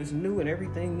old is new and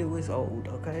everything new is old,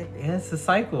 okay? Yeah, it's a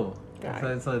cycle. Right.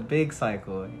 It's a big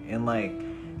cycle. And like,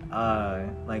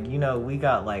 you know, we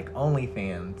got like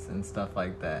OnlyFans and stuff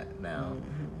like that now.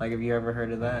 Mm-hmm. Like, have you ever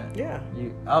heard of that? Yeah.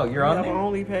 You're on there? We have an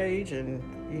Only page, and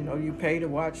you know, you pay to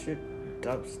watch it.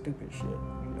 Dumb, stupid shit.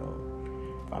 You know,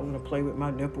 if I want to play with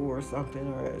my nipple or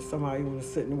something, or if somebody want to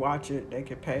sit and watch it, they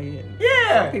could pay. And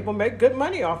some people make good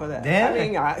money off of that. Yeah. I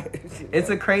mean, it's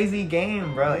a crazy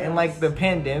game, bro. Yes. And like the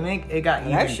pandemic, it got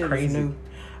even crazy. New.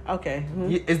 Okay.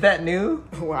 Mm-hmm. Is that new?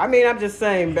 Well, I mean, I'm just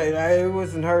saying, but it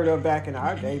wasn't heard of back in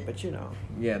our day, but you know.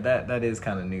 Yeah, that is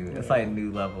kind of new. It's like a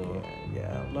new level.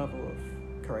 Yeah, level of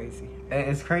crazy.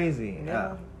 It's crazy.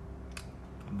 Yeah.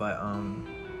 But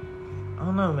I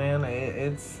don't know, man.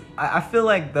 I feel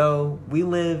like, though, we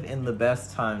live in the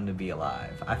best time to be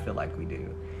alive. I feel like we do.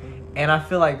 Mm-hmm. And I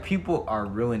feel like people are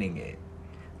ruining it.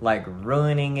 Like,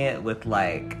 ruining it with,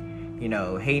 like, you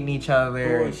know, hating each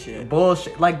other.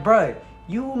 Bullshit. Like, bruh,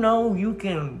 you know you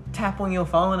can tap on your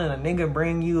phone and a nigga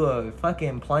bring you a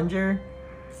fucking plunger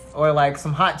or like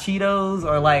some hot Cheetos,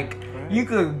 or like Right. you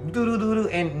could do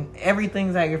and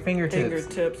everything's at your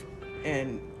fingertips.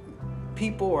 And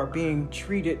people are being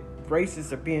treated,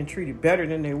 racists are being treated better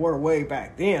than they were way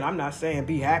back then. I'm not saying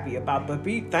be happy about, but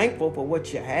be thankful for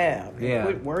what you have. And Yeah.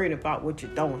 quit worrying about what you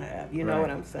don't have. You know Right. what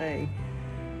I'm saying?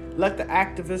 Let the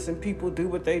activists and people do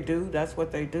what they do. That's what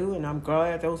they do, and I'm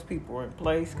glad those people are in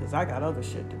place because I got other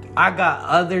shit to do. I got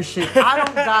other shit. I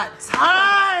don't got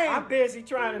time. I'm busy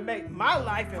trying to make my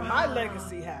life and my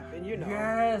legacy happen, you know.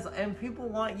 Yes, and people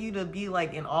want you to be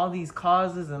like in all these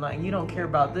causes, and like you don't care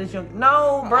about this.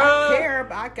 No, bro.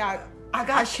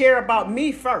 I care about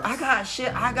me first. I got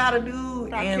shit I gotta do.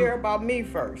 I and care about me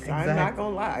first. I'm Exactly. not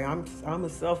gonna lie. I'm a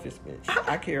selfish bitch.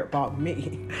 I care about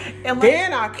me. And like-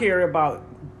 Then I care about,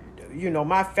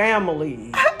 my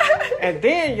family. And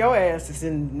then your ass is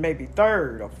in maybe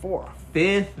third or fourth.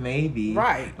 fifth, maybe.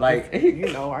 Right. Like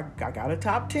I got a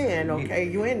top 10. Okay,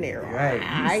 you in there. Right.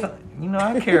 Right.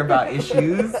 I care about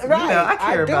issues. Right, I care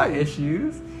I do. about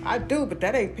issues. I do, but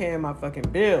that ain't paying my fucking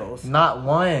bills. Not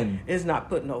one. It's not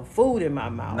putting no food in my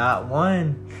mouth. Not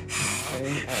one.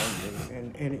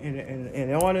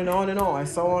 And on and on and on,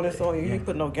 so on and so on. You didn't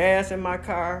put no gas in my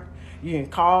car. You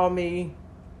didn't call me.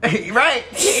 Right.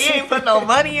 You ain't put no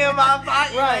money in my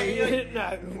pocket. Right.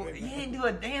 You ain't do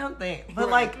a damn thing. But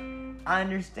Right. like, I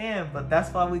understand. But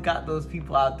that's why we got those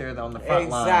people out there on the front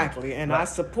line. Exactly. And I But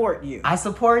support you. I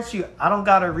support you. I don't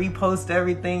gotta repost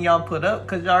everything y'all put up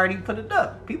because y'all already put it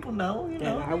up. People know, And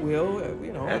I will,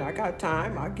 when I got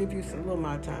time, I'll give you some little of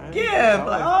my time. Yeah,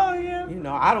 but oh yeah.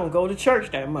 I don't go to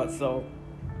church that much, so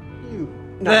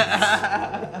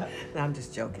No, I'm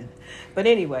just joking. But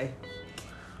anyway,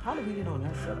 how did we get on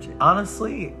that subject?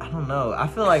 Honestly, I don't know. I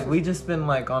feel like we just been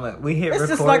like we hit It's record.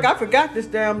 just like I forgot this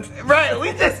damn. Right,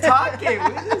 we just talking.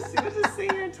 we just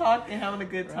sitting here talking, having a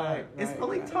good time. Right, It's right,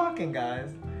 really right. talking,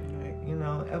 guys.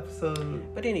 Episode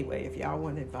But anyway, if y'all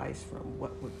want advice from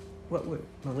what would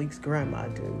Malik's grandma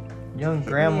do? Young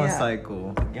Grandma Yeah.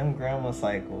 Cycle. Young Grandma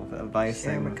Cycle. Advice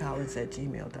segment.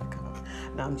 SharonMcCollins@gmail.com.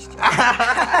 No, I'm just joking.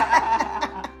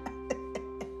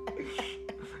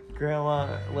 Grandma,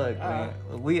 look, man.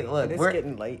 It's We're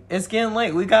getting late. It's getting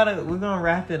late. We're gonna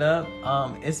wrap it up.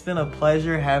 It's been a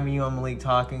pleasure having you on Malik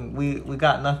Talking. We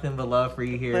got nothing but love for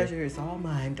you here. Pleasure is all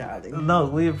mine, darling. No,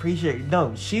 we appreciate it.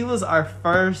 No, she was our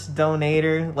first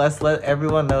donator. Let's let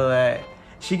everyone know that.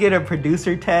 She get a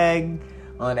producer tag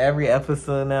on every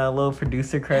episode now. A little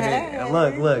producer credit. Hey.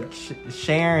 Look,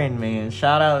 Sharon, man.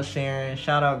 Shout out Sharon.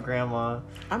 Shout out Grandma.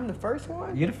 I'm the first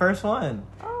one? You're the first one.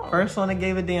 Oh. First one that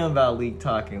gave a damn about Leak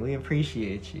Talking. We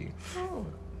appreciate you. Oh.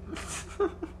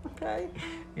 Okay.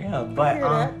 Yeah, but hear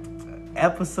that.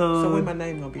 episode. So when my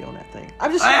name gonna be on that thing?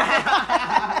 I'm just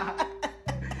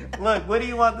Look, what do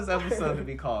you want this episode to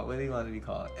be called? What do you want it to be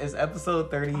called? It's episode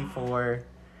 34.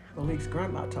 Malik's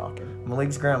grandma talking.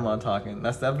 Malik's Grandma Talking.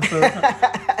 That's the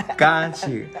episode. Got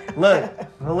you. Look,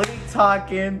 Malik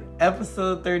Talking,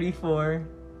 episode 34.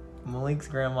 Malik's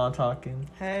Grandma Talking.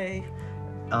 Hey.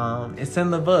 It's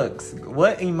in the books.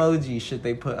 What emoji should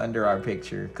they put under our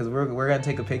picture? Because we're gonna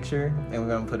take a picture and we're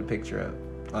gonna put a picture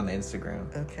up on the Instagram.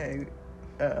 Okay.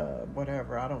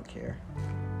 Whatever. I don't care.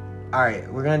 All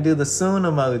right, we're gonna do the soon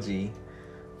emoji.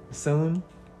 Soon?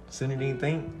 Sooner than you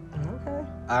think? Okay.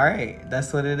 All right,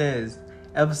 that's what it is.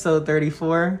 Episode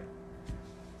 34.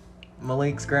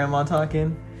 Malik's Grandma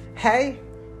Talking. Hey.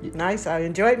 Nice. I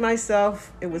enjoyed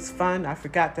myself. It was fun. I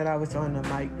forgot that I was on the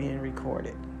mic being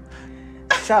recorded.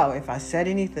 So if I said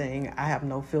anything, I have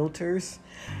no filters.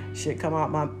 Stuff come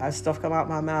out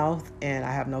my mouth, and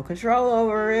I have no control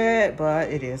over it. But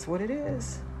it is what it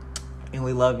is. And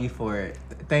we love you for it.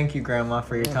 Thank you, Grandma,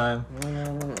 for your time.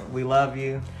 We love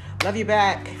you Love you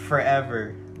back.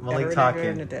 forever. Malik Ever and ever Talking.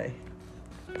 in the day.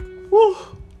 Woo!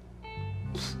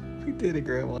 We did it,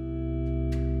 Grandma.